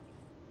corny.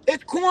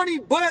 It's corny,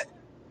 but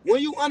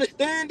when you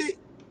understand it,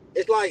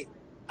 it's like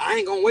I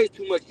ain't gonna waste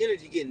too much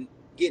energy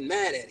getting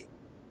mad at it.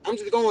 I'm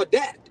just gonna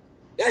adapt.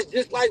 That's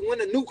just like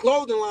when a new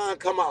clothing line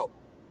come out.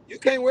 You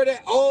can't wear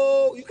that.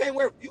 Oh, you can't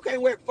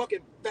wear fucking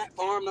Fat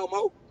Farm no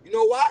more. You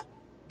know why?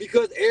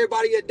 Because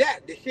everybody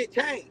adapt. The shit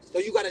changed. So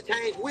you gotta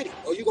change with it,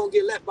 or you gonna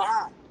get left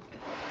behind.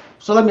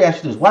 So let me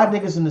ask you this: why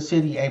niggas in the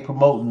city ain't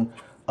promoting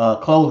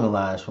clothing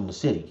lines from the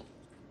city?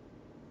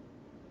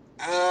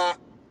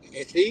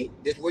 And see,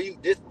 this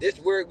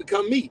where it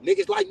become me.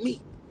 Niggas like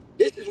me.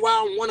 This is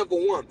why I'm one of a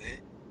one, man.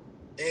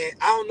 And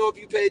I don't know if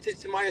you pay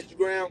attention to my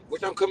Instagram,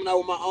 which I'm coming out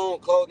with my own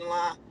clothing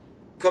line,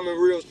 coming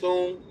real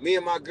soon. Me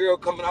and my girl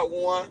coming out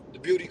with one, the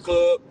Beauty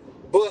Club.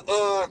 But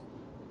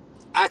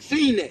I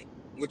seen that,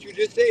 what you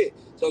just said.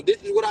 So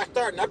this is what I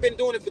started. And I've been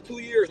doing it for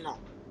 2 years now.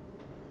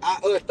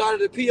 I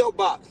started a P.O.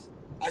 box.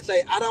 I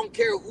say, I don't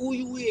care who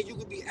you is. You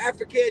could be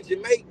African,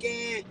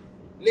 Jamaican,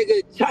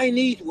 nigga,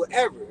 Chinese,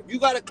 whatever. If you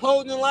got a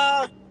clothing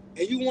line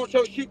and you want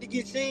your shit to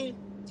get seen,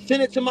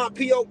 send it to my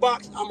P.O.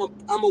 box. I'ma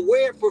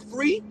wear it for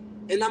free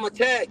and I'ma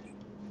tag you.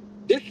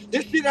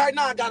 This shit right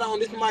now I got on,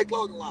 this is my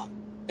clothing line.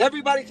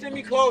 Everybody send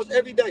me clothes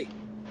every day.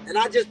 And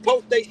I just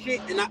post they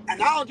shit and I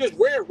don't just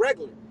wear it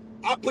regular.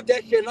 I put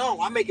that shit on.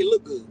 I make it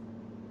look good.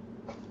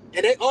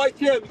 And they always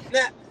tell me,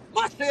 Snap,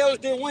 my sales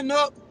didn't went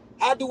up.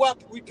 How do I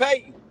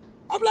repay you?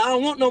 I'm like, I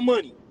don't want no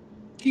money.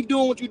 Keep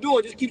doing what you're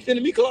doing. Just keep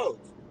sending me clothes.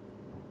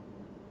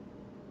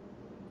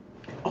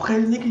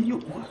 Okay,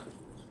 nigga,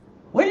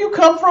 where you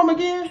come from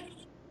again?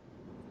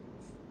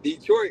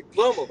 Detroit,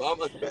 Plumber.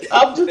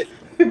 I'm just.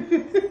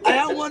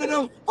 I'm one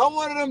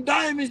of them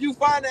diamonds you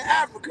find in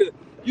Africa.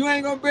 You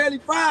ain't gonna barely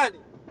find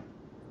it.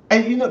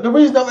 And you know the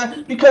reason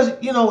I'm because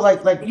you know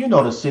like you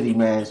know the city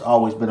man it's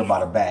always been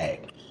about a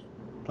bag.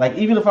 Like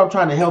even if I'm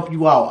trying to help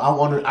you out,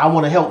 I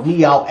want to help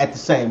me out at the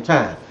same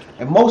time.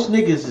 And most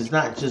niggas is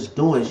not just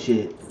doing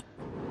shit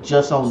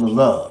just on the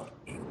love.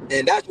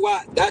 And that's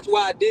why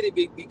I did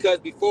it because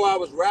before I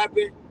was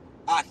rapping,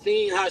 I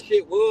seen how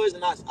shit was,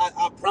 and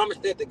I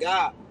promised that to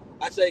God.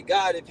 I say,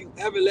 God, if you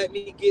ever let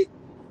me get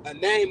a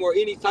name or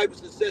any type of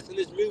success in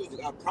this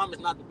music, I promise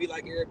not to be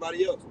like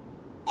everybody else.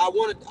 I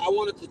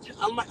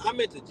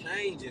meant to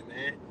change it,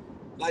 man.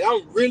 Like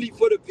I'm really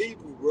for the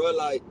people, bro.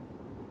 Like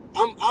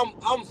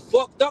I'm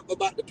fucked up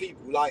about the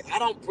people. Like I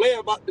don't play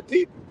about the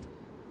people,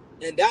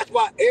 and that's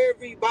why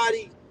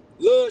everybody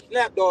loves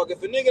Snap Dogg.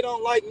 If a nigga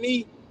don't like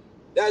me,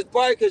 that's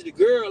probably because your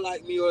girl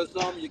like me or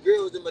something. Your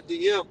girl was in my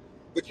DM,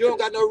 but you don't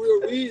got no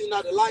real reason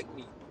not to like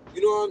me.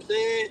 You know what I'm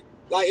saying?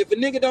 Like if a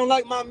nigga don't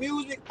like my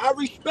music, I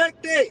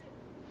respect that.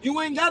 You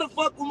ain't gotta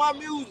fuck with my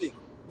music,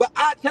 but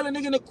I tell a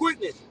nigga in the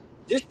quickness.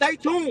 Just stay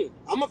tuned.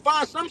 I'm gonna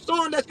find some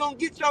song that's gonna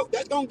get you,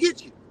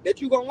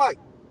 that you gonna like.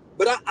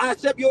 But I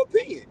accept your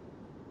opinion.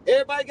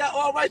 Everybody got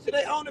all rights to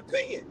their own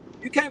opinion.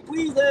 You can't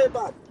please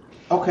everybody.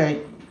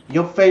 Okay,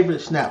 your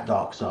favorite Snap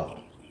Dogg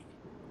song?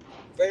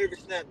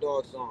 Favorite Snap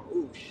Dogg song?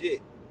 Ooh,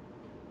 shit.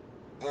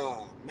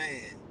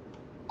 Man.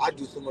 I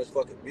do so much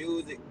fucking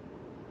music.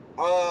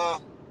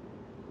 I'm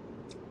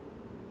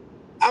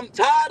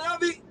tired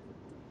of it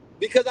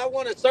because I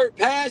want to surf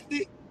past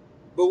it.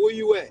 But where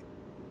you at?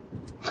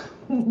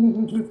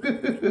 I'm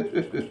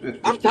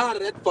tired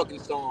of that fucking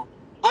song.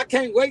 I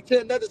can't wait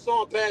till another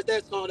song past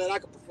that song that I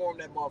can perform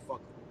that motherfucker.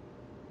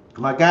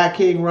 My guy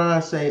King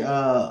Ron say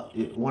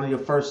one of your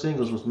first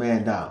singles was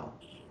Man Down.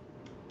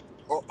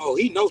 Oh,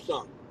 he knows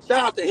something.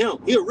 Shout out to him.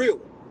 He a real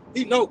one.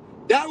 He know.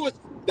 That was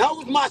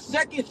my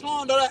second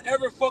song that I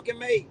ever fucking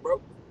made,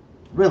 bro.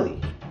 Really?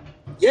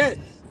 Yes.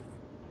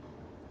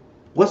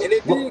 And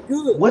it did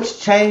good. What's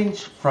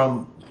changed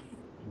from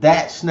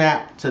that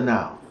Snap to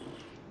now?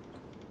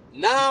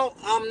 Now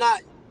I'm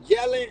not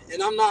yelling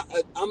and I'm not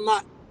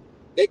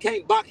they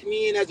can't box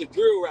me in as a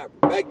drill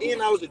rapper. Back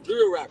then I was a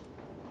drill rapper.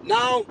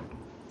 Now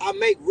I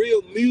make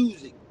real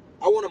music.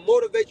 I want to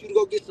motivate you to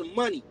go get some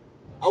money.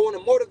 I want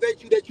to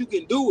motivate you that you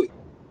can do it.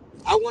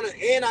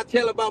 And I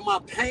tell about my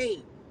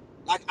pain.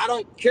 Like, I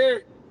don't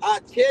care. I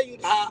tell you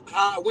how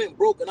I went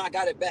broke and I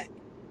got it back.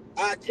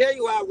 I tell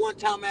you how one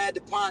time I had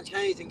to pawn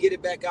chains and get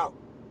it back out.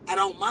 I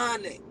don't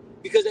mind that.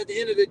 Because at the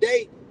end of the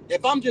day,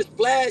 if I'm just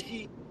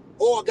flashy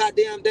all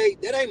goddamn day,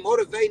 that ain't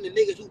motivating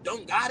the niggas who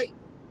don't got it.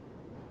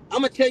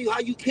 I'm gonna tell you how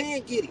you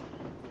can get it.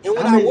 And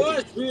when I mean,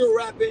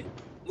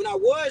 when I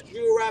was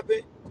drill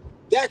rapping,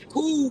 that's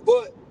cool,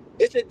 but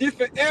it's a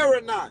different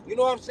era now. You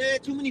know what I'm saying?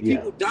 Too many yeah.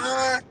 people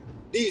dying.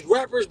 These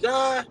rappers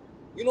dying.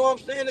 You know what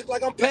I'm saying? It's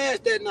like I'm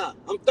past that now.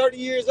 I'm 30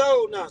 years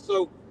old now.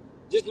 So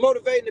just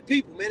motivating the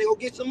people, man. They go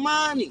get some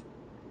money.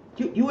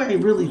 You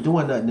ain't really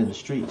doing nothing in the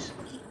streets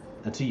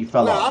until you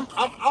fell Nah, off.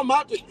 I'm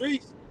out the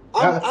streets.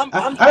 I'm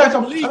I'm straight not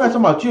talking legal.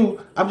 about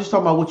you. I'm just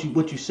talking about what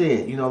you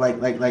said. You know,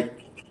 like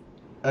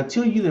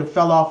until you then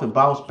fell off and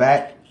bounced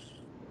back,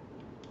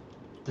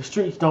 the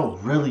streets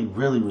don't really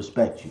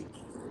respect you.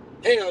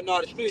 Hell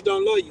no, the streets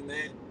don't love you,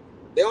 man.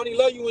 They only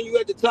love you when you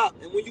at the top.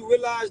 And when you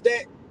realize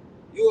that,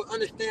 you'll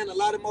understand a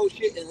lot of more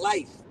shit in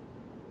life.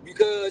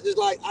 Because it's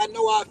like I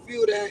know I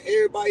feel that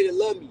everybody that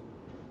love me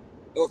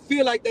or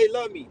feel like they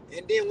love me.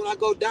 And then when I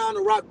go down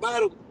to rock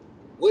bottom,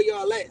 where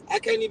y'all at? I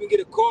can't even get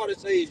a call to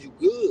say, is you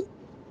good?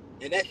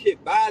 And that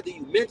shit bother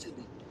you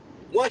mentally.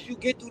 Once you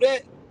get through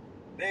that,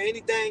 man,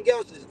 anything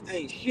else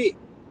ain't shit.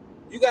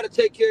 You got to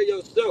take care of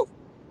yourself.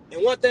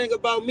 And one thing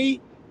about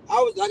me, I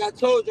was like I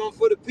told you, I'm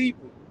for the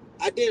people.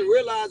 I didn't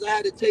realize I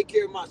had to take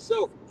care of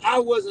myself. I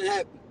wasn't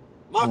happy.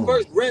 My Mm,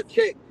 first rep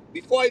check,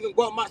 before I even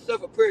bought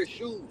myself a pair of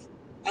shoes,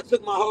 I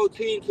took my whole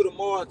team to the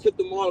mall and took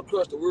them all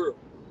across the world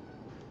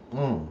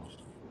mm.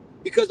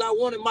 because I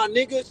wanted my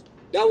niggas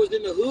that was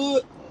in the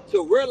hood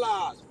to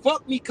realize,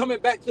 fuck me coming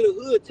back to the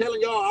hood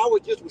telling y'all I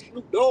was just with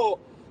Snoop Dogg,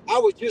 I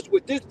was just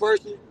with this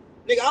person.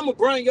 Nigga, I'm gonna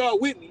bring y'all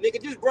with me.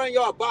 Nigga, just bring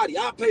y'all body.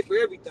 I'll pay for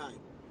everything.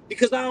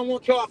 Because I don't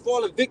want y'all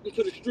falling victim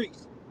to the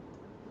streets.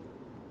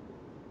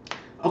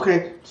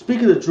 Okay,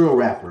 speaking of drill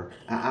rapper,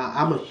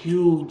 I'm a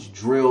huge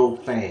drill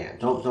fan.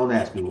 Don't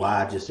ask me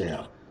why. I just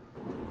am.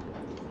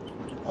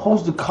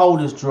 Who's the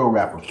coldest drill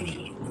rapper for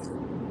you?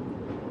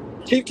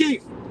 Chief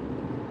Keef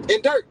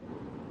and Dirt.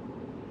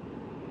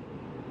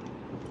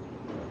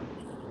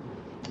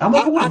 I'm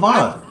gonna go with I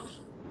Vaughn.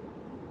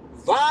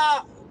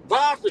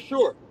 Vibe for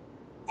sure.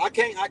 I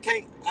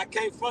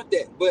can't front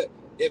that. But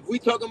if we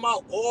talking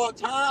about all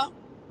time,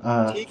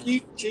 Uh, Chief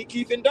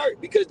Keef and Dirt,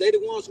 because they the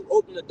ones who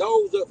open the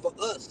doors up for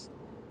us,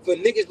 for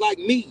niggas like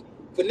me,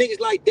 for niggas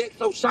like Dex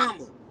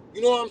Osama.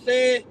 You know what I'm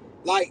saying?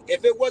 Like,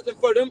 if it wasn't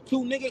for them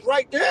two niggas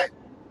right there,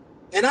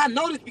 and I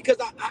know this because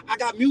I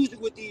got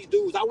music with these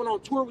dudes. I went on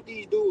tour with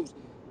these dudes.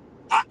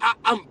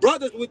 I'm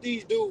brothers with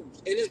these dudes.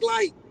 And it's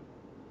like,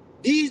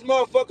 these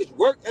motherfuckers'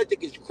 work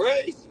ethic is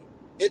crazy.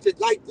 And to,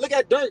 like, look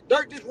at Dirt.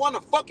 Dirt just won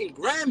a fucking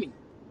Grammy.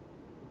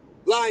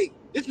 Like,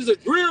 this is a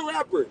drill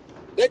rapper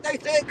that they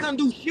said couldn't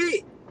do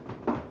shit,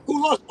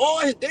 who lost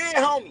all his dead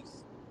homies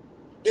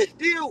and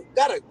still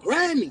got a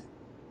Grammy.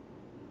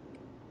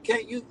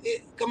 Can't you?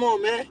 Come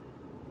on, man.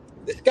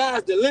 The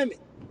sky's the limit.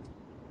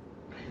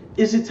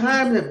 is it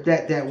time that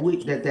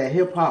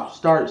hip hop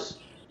stops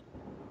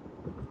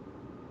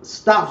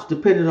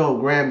depending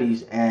on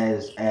Grammys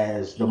as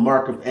the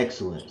mark of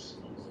excellence?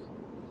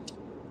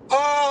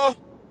 Uh,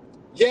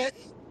 yes,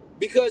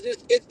 because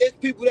it's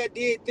people that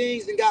did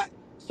things and got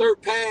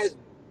surpassed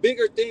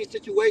bigger things,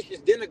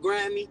 situations than a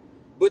Grammy,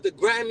 but the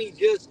Grammy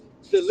just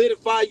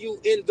solidify you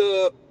in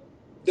the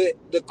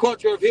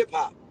culture of hip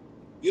hop.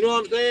 You know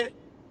what I'm saying?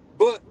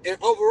 But and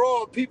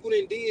overall, people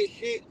then did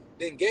shit,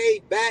 then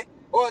gave back,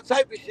 all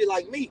type of shit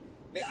like me.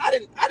 Man, I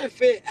didn't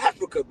fed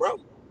Africa, bro.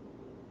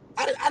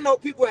 I know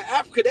people in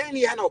Africa, they ain't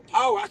even had no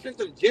power. I sent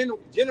them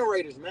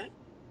generators, man.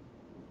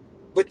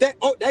 But that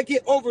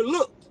get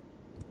overlooked.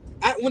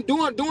 When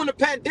during the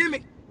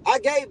pandemic, I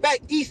gave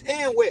back East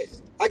and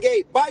West. I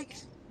gave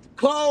bikes,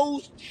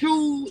 clothes,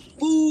 shoes,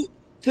 food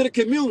to the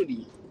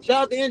community.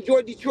 Shout out to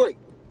Enjoy Detroit.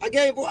 I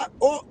gave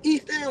all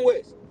East and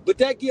West, but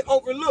that get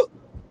overlooked.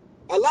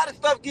 A lot of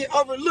stuff get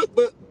overlooked,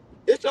 but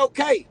it's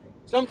okay.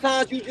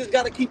 Sometimes you just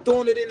gotta keep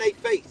throwing it in their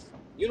face.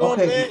 You know what I'm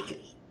Okay, saying?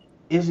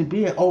 is it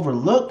being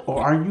overlooked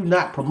or are you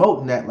not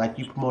promoting that like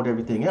you promote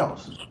everything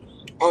else?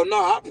 Oh no,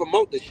 I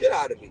promote the shit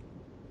out of it.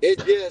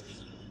 It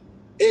just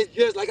It's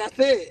just like I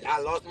said,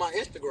 I lost my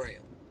Instagram.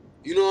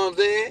 You know what I'm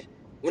saying?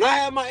 When I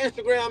had my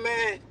Instagram,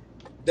 man,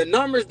 the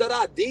numbers that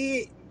I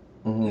did,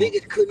 Hmm.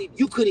 niggas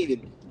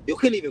you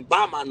couldn't even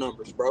buy my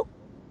numbers, bro.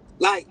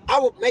 Like, I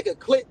would make a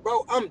clip,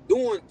 bro. I'm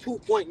doing 2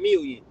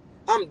 million.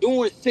 I'm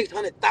doing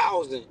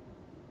 600,000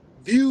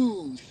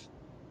 views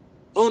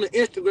on the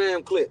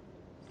Instagram clip.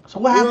 So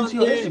what You know happened what to I'm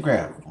your saying?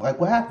 Instagram? Like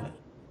what happened?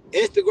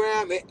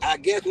 Instagram, I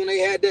guess when they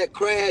had that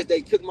crash,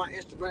 they took my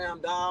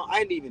Instagram down. I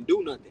didn't even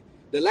do nothing.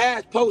 The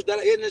last post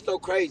isn't it so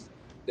crazy?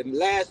 The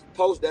last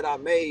post that I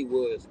made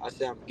was I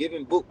said I'm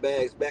giving book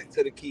bags back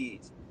to the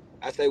kids.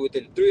 I say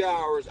within 3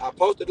 hours, I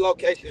posted the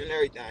location and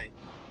everything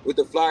with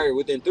the flyer.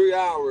 Within 3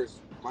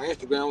 hours, my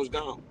Instagram was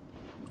gone.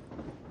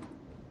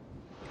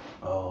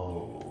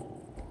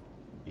 Oh,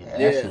 yeah,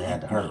 that Yeah. shit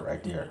had to hurt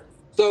right there.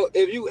 So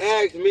if you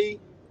ask me,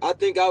 I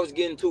think I was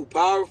getting too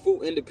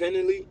powerful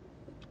independently,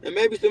 and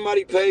maybe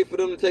somebody paid for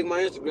them to take my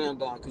Instagram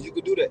down because you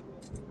could do that.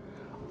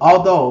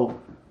 Although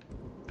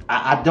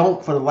I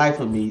don't, for the life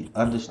of me,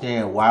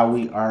 understand why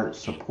we aren't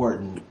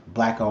supporting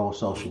black-owned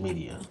social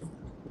media.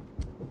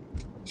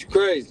 It's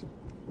crazy.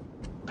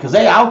 Because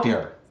they out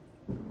there.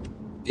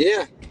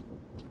 Yeah.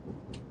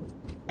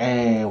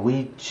 And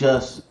we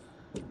just,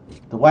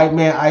 the white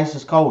man ice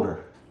is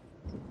colder.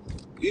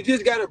 You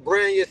just gotta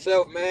brand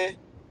yourself, man.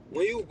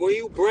 When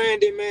you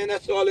brand it, man,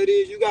 that's all it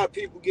is. You got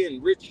people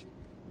getting rich,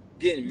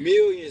 getting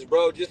millions,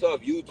 bro, just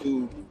off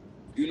YouTube.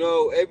 You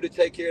know, able to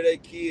take care of their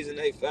kids and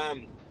their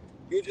family.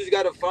 You just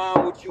gotta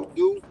find what you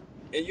do,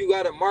 and you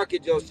gotta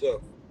market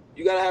yourself.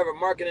 You gotta have a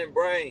marketing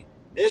brain.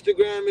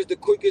 Instagram is the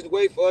quickest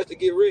way for us to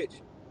get rich.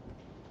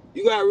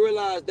 You gotta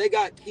realize they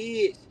got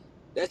kids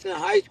that's in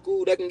high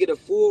school that can get a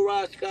full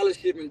ride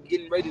scholarship and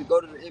getting ready to go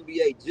to the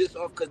NBA just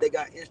off because they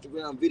got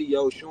Instagram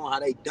videos showing how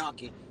they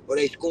dunking or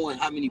they scoring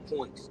how many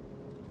points.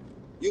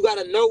 You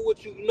gotta know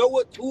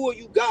what tool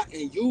you got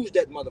and use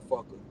that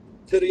motherfucker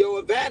to your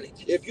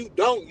advantage. If you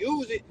don't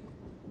use it,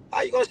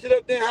 how you gonna sit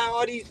up there and have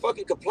all these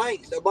fucking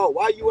complaints about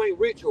why you ain't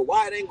rich or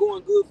why it ain't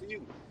going good for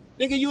you?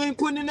 Nigga, you ain't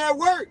putting in that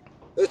work.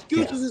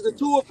 Excuses is a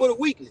tool for the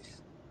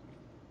weakness.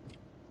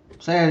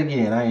 Say it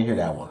again. I didn't hear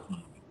that one.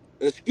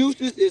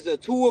 Excuses is a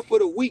tool for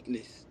the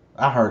weakness.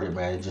 I heard it,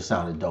 man. It just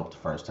sounded dope the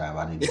first time.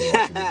 I need to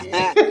watch it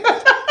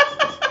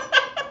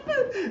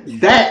again.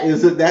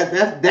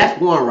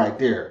 That's one right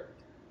there.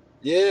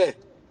 Yeah.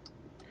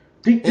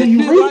 Do And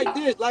you shit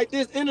read? like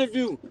this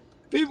interview.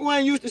 People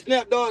ain't used to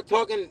Snap Dogg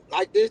talking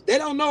like this. They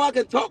don't know I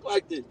can talk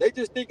like this. They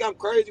just think I'm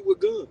crazy with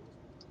guns.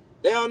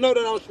 They don't know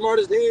that I'm smart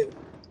as hell.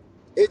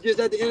 It's just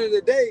at the end of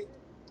the day,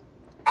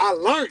 I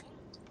learned.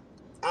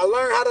 I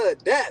learned how to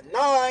adapt. No,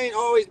 I ain't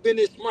always been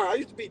this smart. I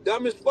used to be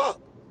dumb as fuck.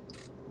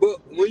 But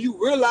when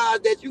you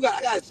realize that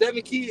I got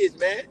 7 kids,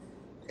 man.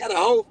 I got a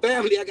whole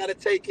family I gotta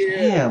take care of.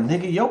 Damn,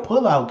 nigga, your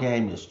pullout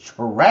game is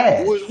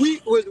trash. Was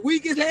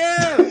weak as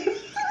hell.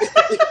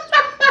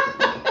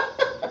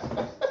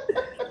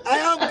 I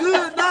am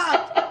good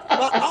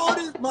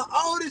now. My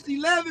oldest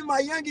 11, my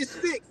youngest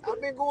 6.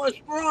 I've been going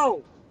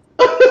strong.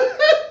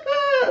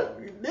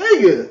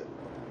 Nigga.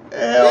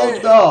 Hell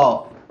Man,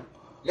 no.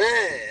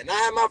 man. I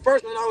had my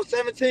first one when I was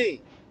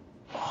 17.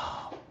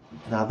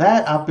 Now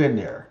that I've been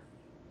there.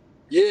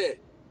 Yeah.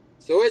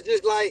 So it's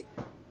just like,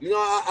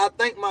 I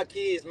thank my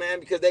kids, man,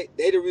 because they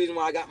the reason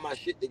why I got my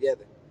shit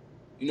together.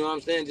 You know what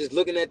I'm saying? Just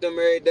looking at them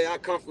every day. I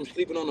come from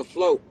sleeping on the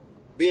floor,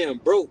 being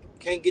broke,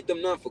 can't get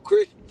them nothing for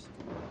Christmas,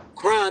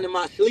 crying in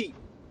my sleep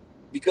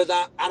because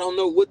I don't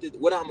know what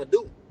I'm gonna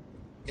do.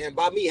 And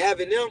by me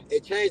having them,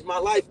 it changed my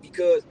life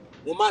because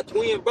when my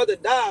twin brother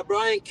died, bro,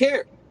 I ain't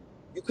care.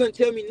 You couldn't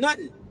tell me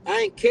nothing.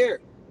 I ain't care.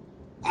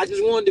 I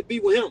just wanted to be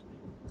with him.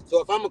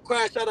 So if I'm gonna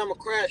crash out, I'm gonna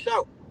crash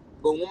out.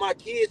 But when my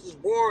kids was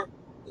born,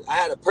 I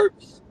had a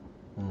purpose.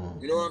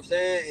 You know what I'm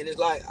saying? And it's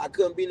like I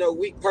couldn't be no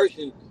weak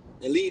person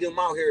and leave them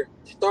out here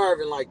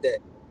starving like that.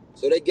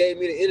 So they gave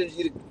me the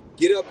energy to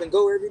get up and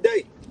go every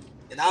day.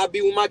 And I'd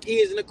be with my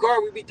kids in the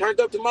car. We'd be turned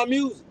up to my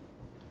music.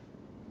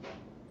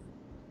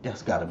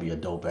 That's got to be a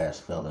dope ass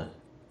fella.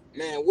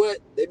 Man, what?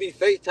 They be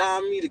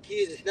FaceTiming me. The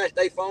kids and snatch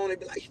their phone. They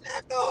be like,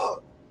 Snap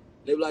Dogg.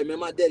 They be like, man,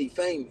 my daddy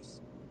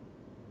famous.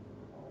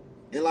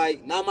 And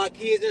like now my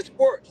kids in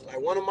sports. Like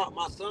one of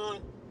my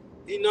son,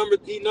 he number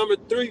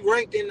 3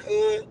 ranked in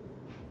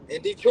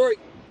Detroit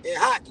in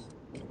hockey.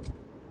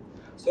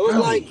 So it's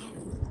like,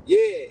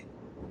 yeah.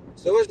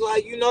 So it's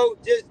like,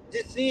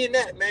 just seeing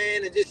that,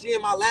 man, and just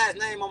seeing my last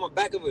name on the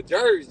back of a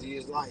jersey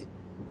is like,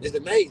 it's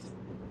amazing.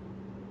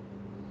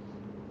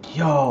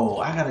 Yo,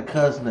 I got a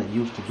cousin that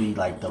used to be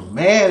like the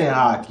man in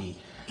hockey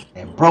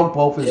and broke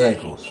both his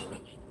ankles.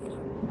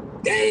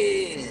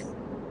 Damn.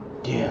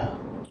 Yeah.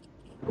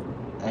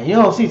 And you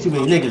don't see too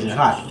many niggas in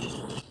hockey.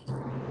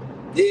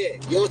 Yeah,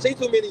 you don't see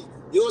too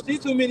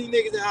many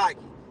niggas in hockey.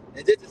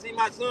 And just to see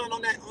my son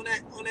on that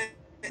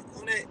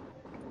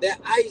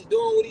ice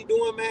doing what he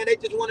doing, man, they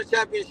just won a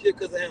championship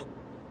because of him.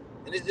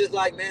 And it's just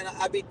like, man,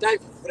 I be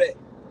thankful for that.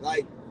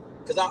 Like,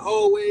 because I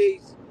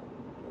always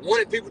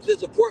wanted people to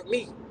support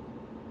me.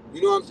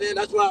 You know what I'm saying?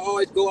 That's why I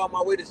always go out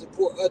my way to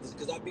support others,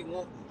 because I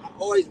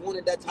always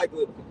wanted that type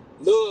of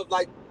love.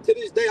 Like, to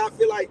this day, I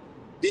feel like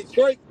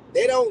Detroit,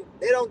 they don't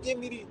give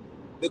me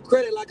the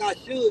credit like I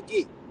should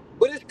get.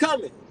 But it's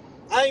coming.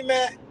 I ain't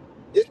mad.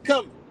 It's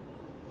coming.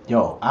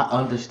 Yo, I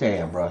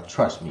understand, bro.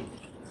 Trust me.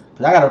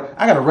 Cause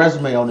I got a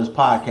resume on this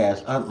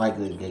podcast. Unlike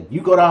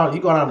you go down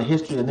the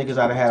history of niggas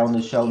I've had on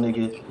this show,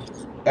 nigga.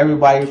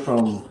 Everybody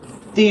from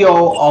Theo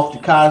off the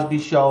Cosby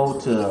Show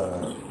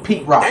to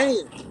Pete Rock.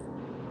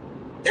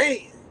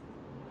 Damn.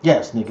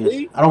 Yes, nigga.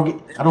 See? I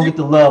don't get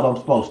the love I'm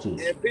supposed to.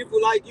 And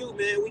people like you,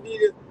 man, we need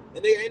to.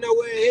 And they ain't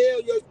nowhere in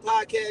hell your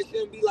podcast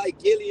shouldn't be like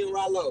Gilly and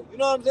Rollo. You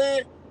know what I'm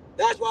saying?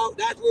 That's where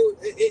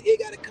it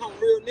got to come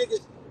real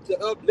niggas to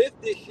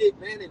uplift this shit,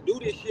 man, and do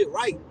this shit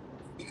right.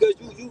 Because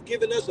you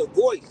giving us a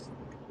voice.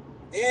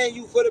 And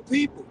you for the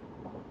people.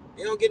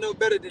 It don't get no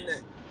better than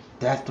that.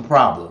 That's the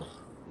problem.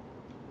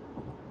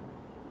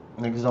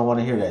 Niggas don't want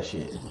to hear that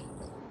shit.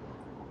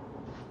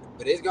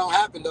 But it's gonna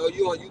happen though.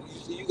 You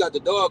see, you got the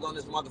dog on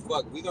this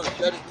motherfucker. We gonna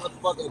shut this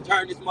motherfucker and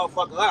turn this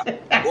motherfucker up, or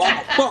I'm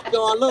gonna fuck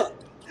y'all up.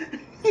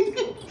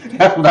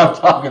 That's what I'm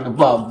talking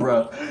about,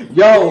 bro.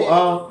 Yo,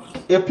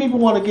 Yeah. if people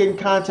want to get in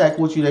contact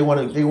with you, they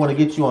want to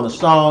get you on a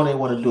song, they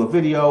want to do a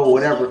video or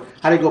whatever.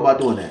 How they go about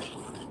doing that?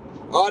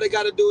 All they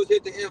gotta do is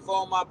hit the info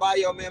on my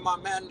bio, man. My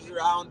manager,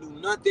 I don't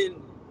do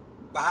nothing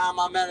behind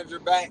my manager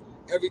back.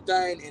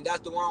 Everything, and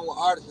that's the wrong with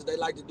artists. They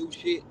like to do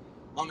shit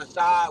on the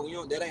side. When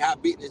you that ain't how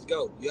business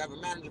go. You have a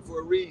manager for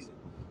a reason.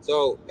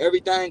 So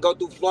everything go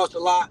through Floss a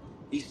lot.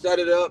 He set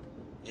it up,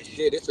 and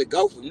shit, it's a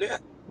go from there.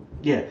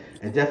 Yeah,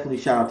 and definitely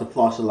shout out to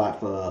Floss a lot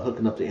for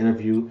hooking up the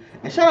interview,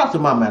 and shout out to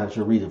my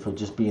manager Rita for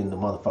just being the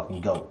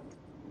motherfucking goat.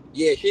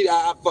 Yeah,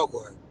 I fuck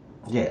with her.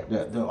 Yeah,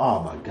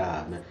 oh my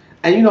god, man.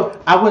 And you know,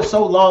 I went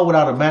so long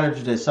without a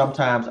manager that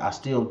sometimes I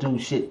still do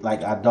shit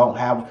like I don't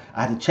have.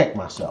 I had to check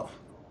myself.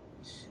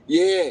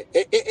 Yeah,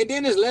 and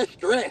then it's less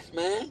stress,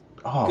 man.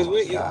 Oh Because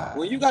my god.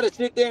 when you gotta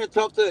sit there and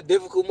talk to a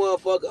difficult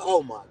motherfucker,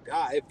 oh my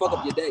god, it fuck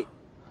up your day.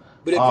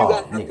 But if you Oh,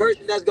 got a nigga.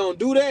 person that's gonna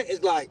do that,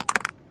 it's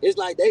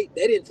like they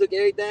didn't took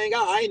everything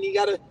out. I ain't even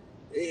gotta.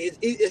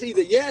 It's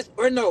either yes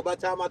or no by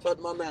the time I talk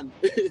to my man.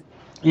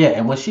 Yeah,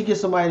 and when she gets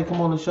somebody to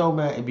come on the show,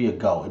 man, it'd be a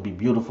go. It'd be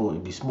beautiful.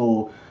 It'd be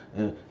smooth.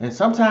 And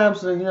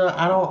sometimes, you know,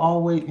 I don't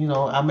always, you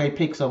know, I may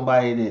pick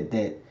somebody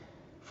that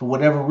for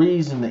whatever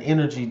reason the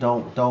energy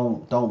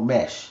don't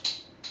mesh.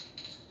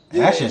 And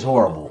Yeah. that's just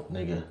horrible,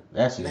 nigga.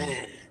 That's just.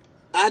 Man,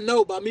 I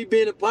know by me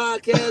being a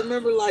podcast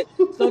member, like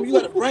you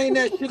gotta bring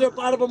that shit up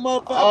out of a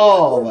motherfucker.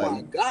 Oh, Like, oh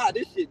my god,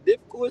 this shit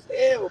difficult as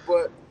hell,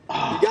 but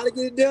you gotta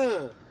get it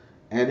done.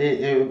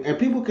 And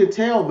people can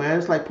tell, man.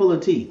 It's like pulling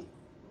teeth.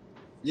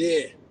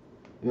 Yeah.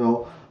 You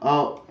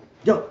know,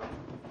 yo,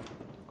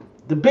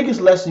 the biggest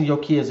lesson your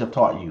kids have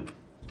taught you.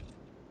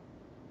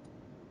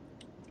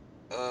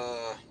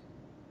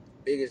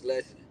 Biggest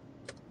lesson.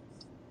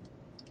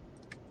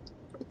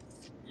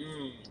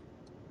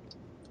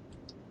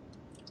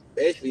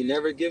 Basically,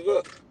 never give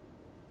up.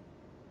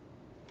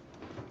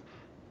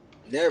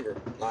 Never.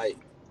 Like,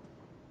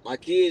 my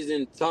kids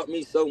done taught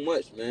me so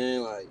much,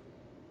 man. Like,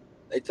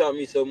 they taught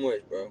me so much,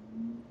 bro.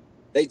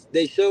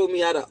 They showed me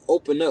how to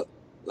open up.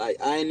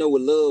 Like, I didn't know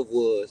what love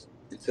was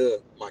until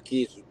my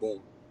kids was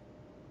born.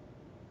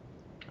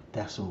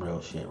 That's some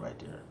real shit right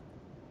there.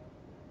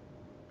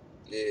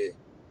 Yeah.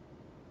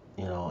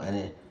 You know,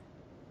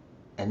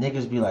 and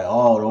niggas be like,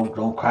 oh,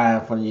 don't cry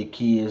in front of your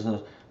kids.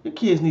 Your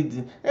kids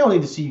they don't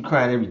need to see you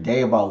crying every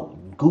day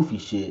about goofy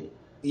shit.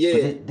 Yeah.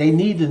 But they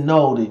need to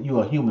know that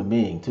you're a human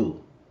being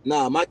too.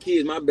 Nah, my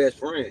kids, my best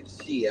friends.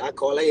 Shit, I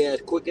call their ass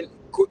quick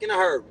in a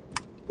hurry.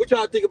 What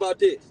y'all think about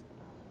this?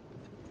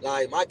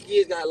 Like, my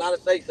kids got a lot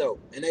of say so,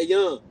 and they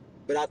young,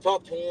 but I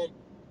talk to them,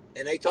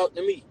 and they talk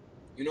to me.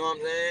 You know what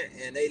I'm saying?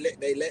 And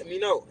they let me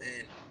know,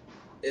 and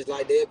it's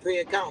like they're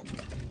pre-account.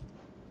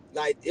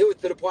 Like, it was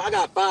to the point I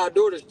got 5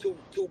 daughters,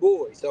 two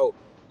boys. So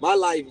my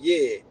life,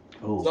 yeah.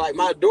 Ooh. So like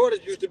my daughters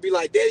used to be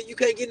like, Daddy, you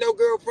can't get no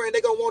girlfriend.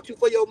 They gonna want you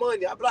for your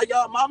money. I be like,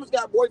 y'all mamas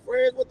got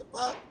boyfriends. What the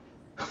fuck?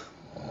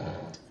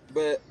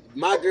 But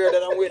my girl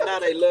that I'm with now,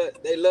 they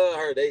love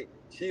her.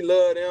 She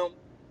love them,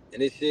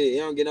 and this shit, you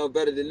don't get no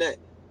better than that.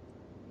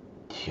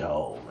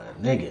 Yo, man,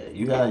 nigga,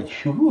 you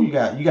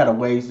got a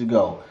ways to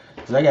go.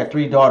 Cause I got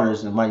 3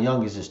 daughters and my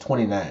youngest is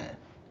 29.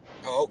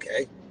 Oh,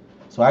 okay.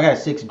 So I got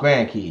 6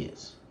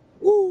 grandkids.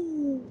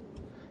 Woo.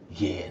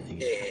 Yeah,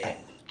 nigga. Yeah.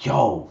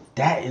 Yo,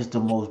 that is the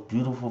most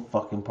beautiful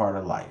fucking part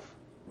of life.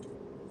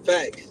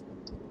 Facts.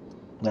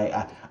 Like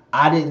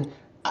I didn't.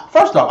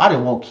 First off, I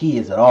didn't want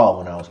kids at all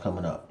when I was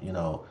coming up. You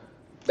know.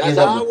 That's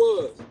how I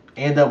was.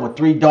 End up with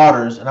 3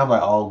 daughters, and I'm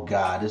like, oh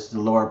God, this is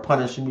the Lord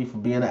punishing me for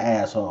being an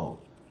asshole.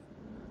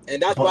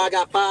 And that's why I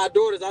got 5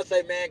 daughters. I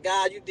say, man,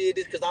 God, you did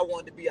this because I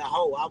wanted to be a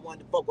hoe. I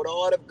wanted to fuck with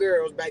all the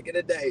girls back in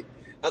the day.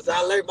 I said,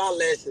 I learned my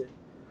lesson.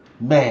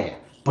 Man,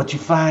 but you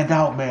find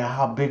out, man,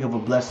 how big of a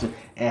blessing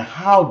and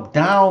how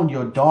down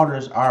your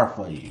daughters are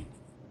for you.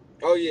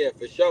 Oh yeah,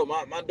 for sure.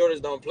 My daughters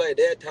don't play.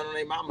 They'll turn on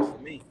their mama for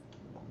me.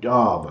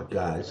 Oh my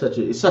God,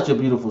 it's such a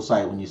beautiful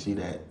sight when you see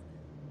that.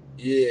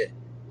 Yeah.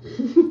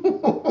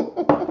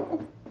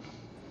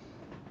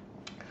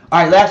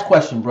 All right, last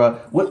question, bro.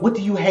 What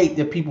do you hate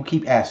that people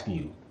keep asking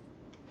you?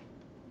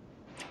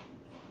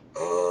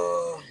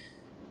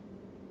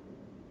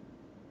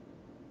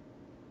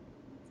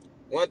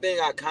 One thing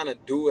I kind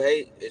of do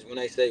hate is when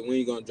they say, when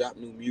you gonna drop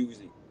new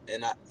music?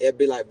 And it'd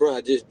be like, bro, I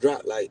just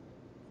dropped like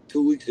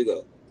 2 weeks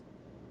ago.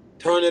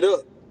 Turn it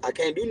up. I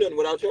can't do nothing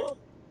without y'all.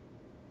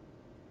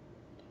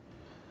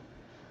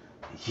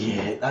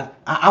 Yeah,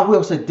 I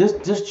will say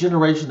this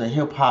generation of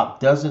hip hop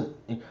doesn't,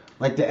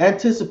 like, the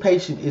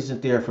anticipation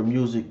isn't there for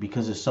music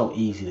because it's so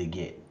easy to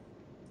get.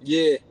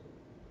 Yeah.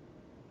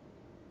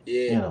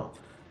 Yeah. You know,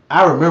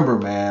 I remember,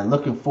 man,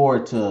 looking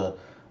forward to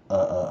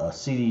a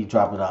CD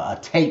dropping, a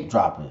tape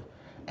dropping.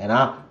 And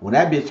when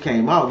that bitch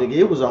came out, nigga,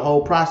 it was a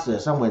whole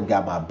process. I went and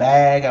got my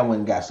bag. I went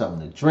and got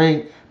something to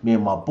drink. Me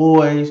and my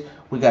boys,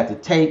 we got the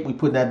tape. We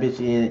put that bitch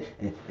in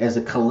as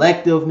a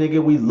collective,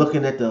 nigga. We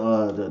looking at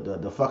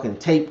the fucking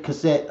tape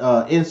cassette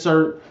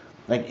insert.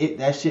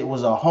 that shit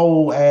was a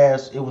whole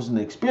ass. It was an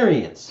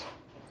experience.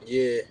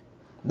 Yeah.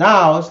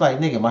 Now it's like,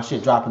 nigga, my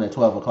shit dropping at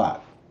 12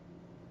 o'clock.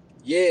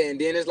 Yeah, and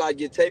then it's like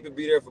your tape will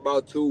be there for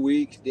about 2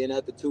 weeks. Then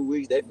after 2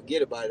 weeks, they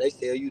forget about it. They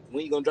tell you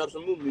when you gonna drop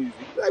some new music.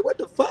 You be like, what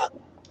the fuck?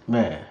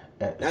 Man,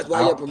 That's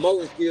why your I,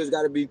 promoting skills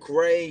got to be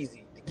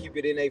crazy to keep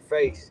it in their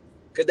face.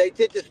 Cause they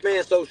attention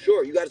span so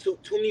short. You got too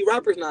many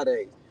rappers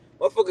nowadays.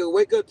 Motherfucker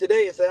wake up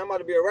today and say I'm about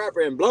to be a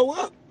rapper and blow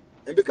up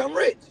and become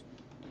rich.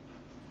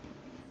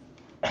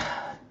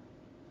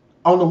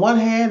 on the one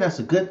hand, that's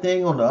a good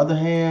thing. On the other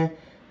hand,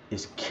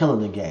 it's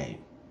killing the game.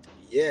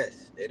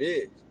 Yes, it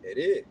is. It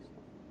is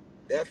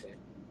definitely.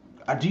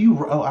 Do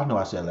you? Oh, I know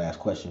I said last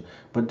question,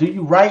 but do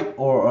you write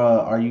or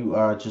are you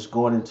just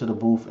going into the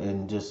booth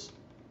and just?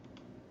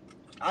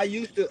 I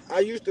used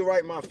to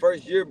write my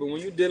first year, but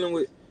when you dealing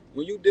with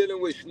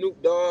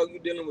Snoop Dogg, you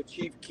dealing with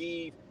Chief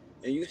Keef,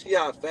 and you see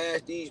how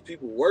fast these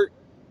people work,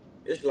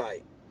 it's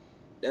like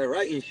that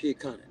writing shit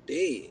kind of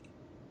dead.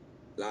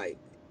 Like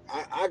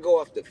I go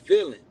off the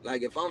feeling.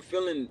 Like if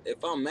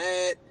I'm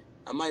mad,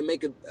 I might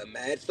make a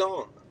mad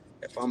song.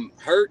 If I'm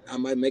hurt, I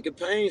might make a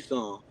pain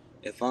song.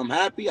 If I'm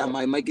happy, I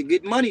might make a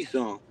get money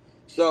song.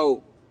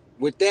 So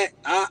with that,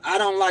 I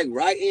don't like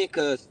writing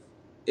because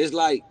it's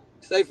like,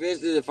 say for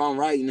instance, if I'm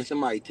writing and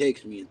somebody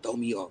texts me and throw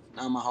me off,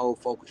 now my whole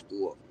focus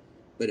threw off.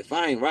 But if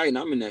I ain't writing,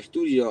 I'm in that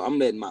studio. I'm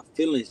letting my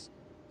feelings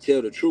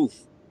tell the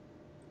truth.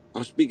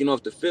 I'm speaking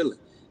off the feeling,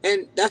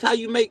 and that's how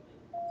you make.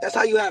 That's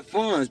how you have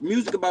fun.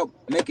 Music about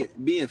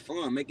being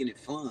fun, making it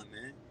fun,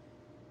 man.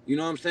 You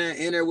know what I'm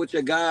saying? In there with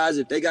your guys,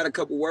 if they got a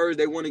couple words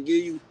they want to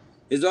give you,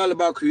 it's all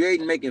about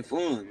creating, making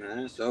fun,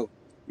 man. So,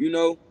 you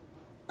know,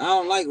 I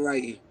don't like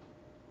writing,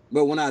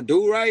 but when I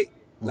do write,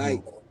 Mm-hmm.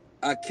 like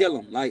I kill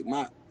them.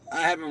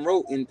 I haven't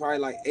wrote in probably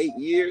like 8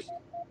 years,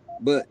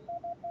 but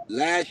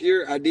last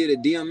year I did a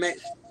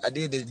DMX. I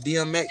did this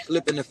DMX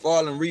Slip and the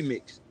Falling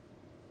remix,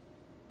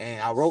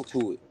 and I wrote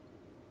to it,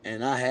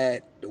 and I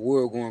had the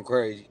world going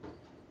crazy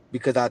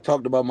because I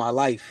talked about my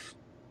life.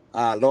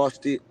 I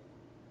lost it.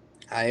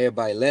 How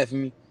everybody left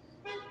me,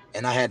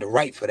 and I had to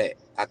write for that.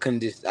 I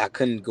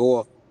couldn't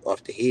go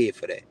off the head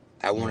for that.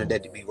 I wanted Mm.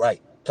 that to be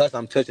right. Plus,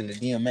 I'm touching the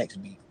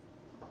DMX beat.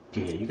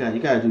 Yeah, you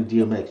gotta do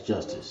DMX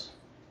justice.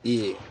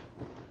 Yeah.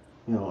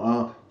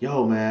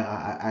 Yo, man,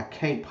 I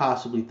can't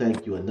possibly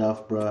thank you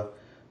enough, bruh.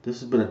 This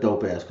has been a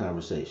dope ass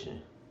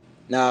conversation.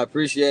 Nah, I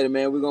appreciate it,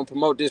 man. We're gonna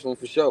promote this one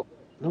for sure.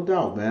 No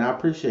doubt, man. I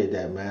appreciate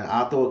that, man.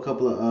 I'll throw a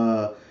couple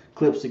of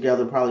clips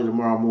together probably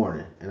tomorrow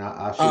morning, and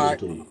I'll shoot All them right.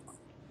 to you.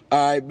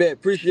 All right, bet.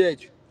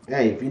 Appreciate you.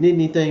 Hey, if you need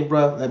anything,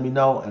 bruh, let me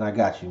know, and I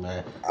got you,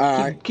 man.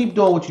 All right. Keep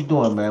doing what you're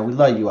doing, man. We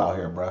love you out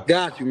here, bruh.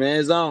 Got you, man.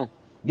 It's on.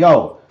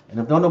 Yo, and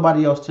if don't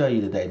nobody else tell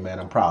you today, man,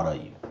 I'm proud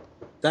of you.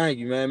 Thank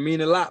you, man.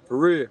 Mean a lot, for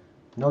real.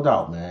 No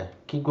doubt, man.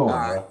 Keep All going,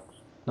 right. bruh.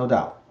 No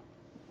doubt.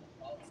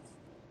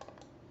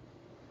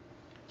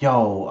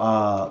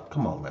 Yo,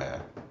 come on,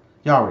 man.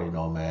 Y'all already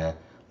know, man.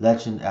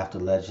 Legend after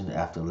legend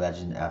after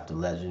legend after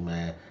legend,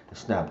 man. And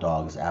Snap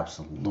Dogg is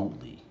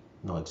absolutely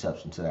no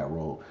exception to that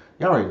rule.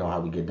 Y'all already know how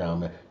we get down,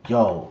 man.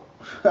 Yo,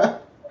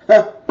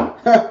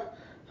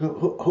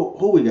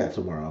 who we got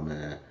tomorrow,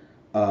 man?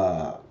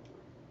 Uh,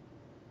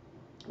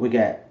 we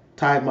got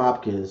Ty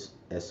Mopkins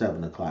at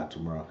 7 o'clock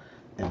tomorrow.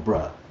 And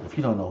bruh, if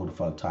you don't know who the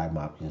fuck Ty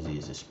Mopkins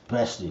is,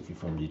 especially if you're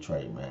from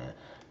Detroit, man,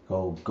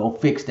 go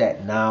fix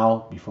that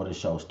now before the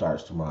show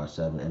starts tomorrow at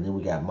 7. And then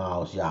we got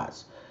Miles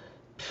Yachts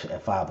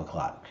at 5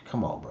 o'clock.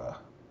 Come on, bruh.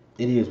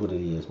 It is what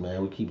it is,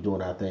 man. We keep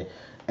doing our thing.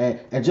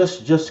 And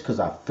just because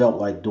I felt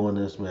like doing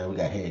this, man, we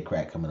got Head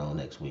Crack coming on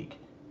next week.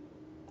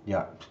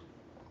 Yeah.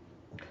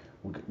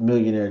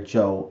 Millionaire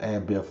Joe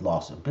and Biff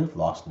Lawson. Biff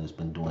Lawson has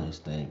been doing his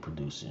thing,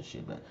 producing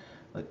shit, man.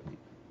 Like,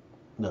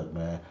 look,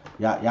 man,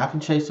 y'all can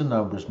chase the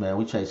numbers, man.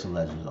 We chasing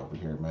legends over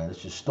here, man.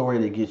 It's your story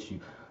that gets you.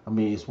 I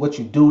mean, it's what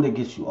you do that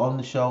gets you on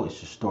the show. It's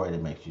your story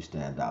that makes you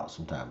stand out.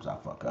 Sometimes I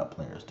fuck up,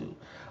 players do.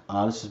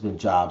 This has been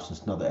Jobs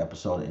since another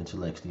episode of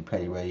Intellectually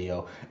Petty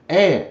Radio.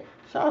 And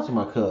shout out to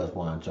my cousin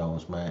Juan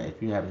Jones, man.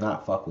 If you have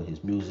not fucked with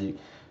his music,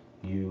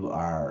 you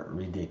are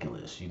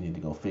ridiculous. You need to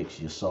go fix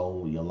your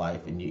soul, your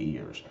life, and your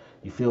ears.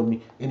 You feel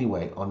me?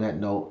 Anyway, on that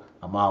note,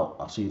 I'm out.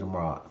 I'll see you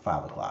tomorrow at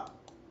 5 o'clock.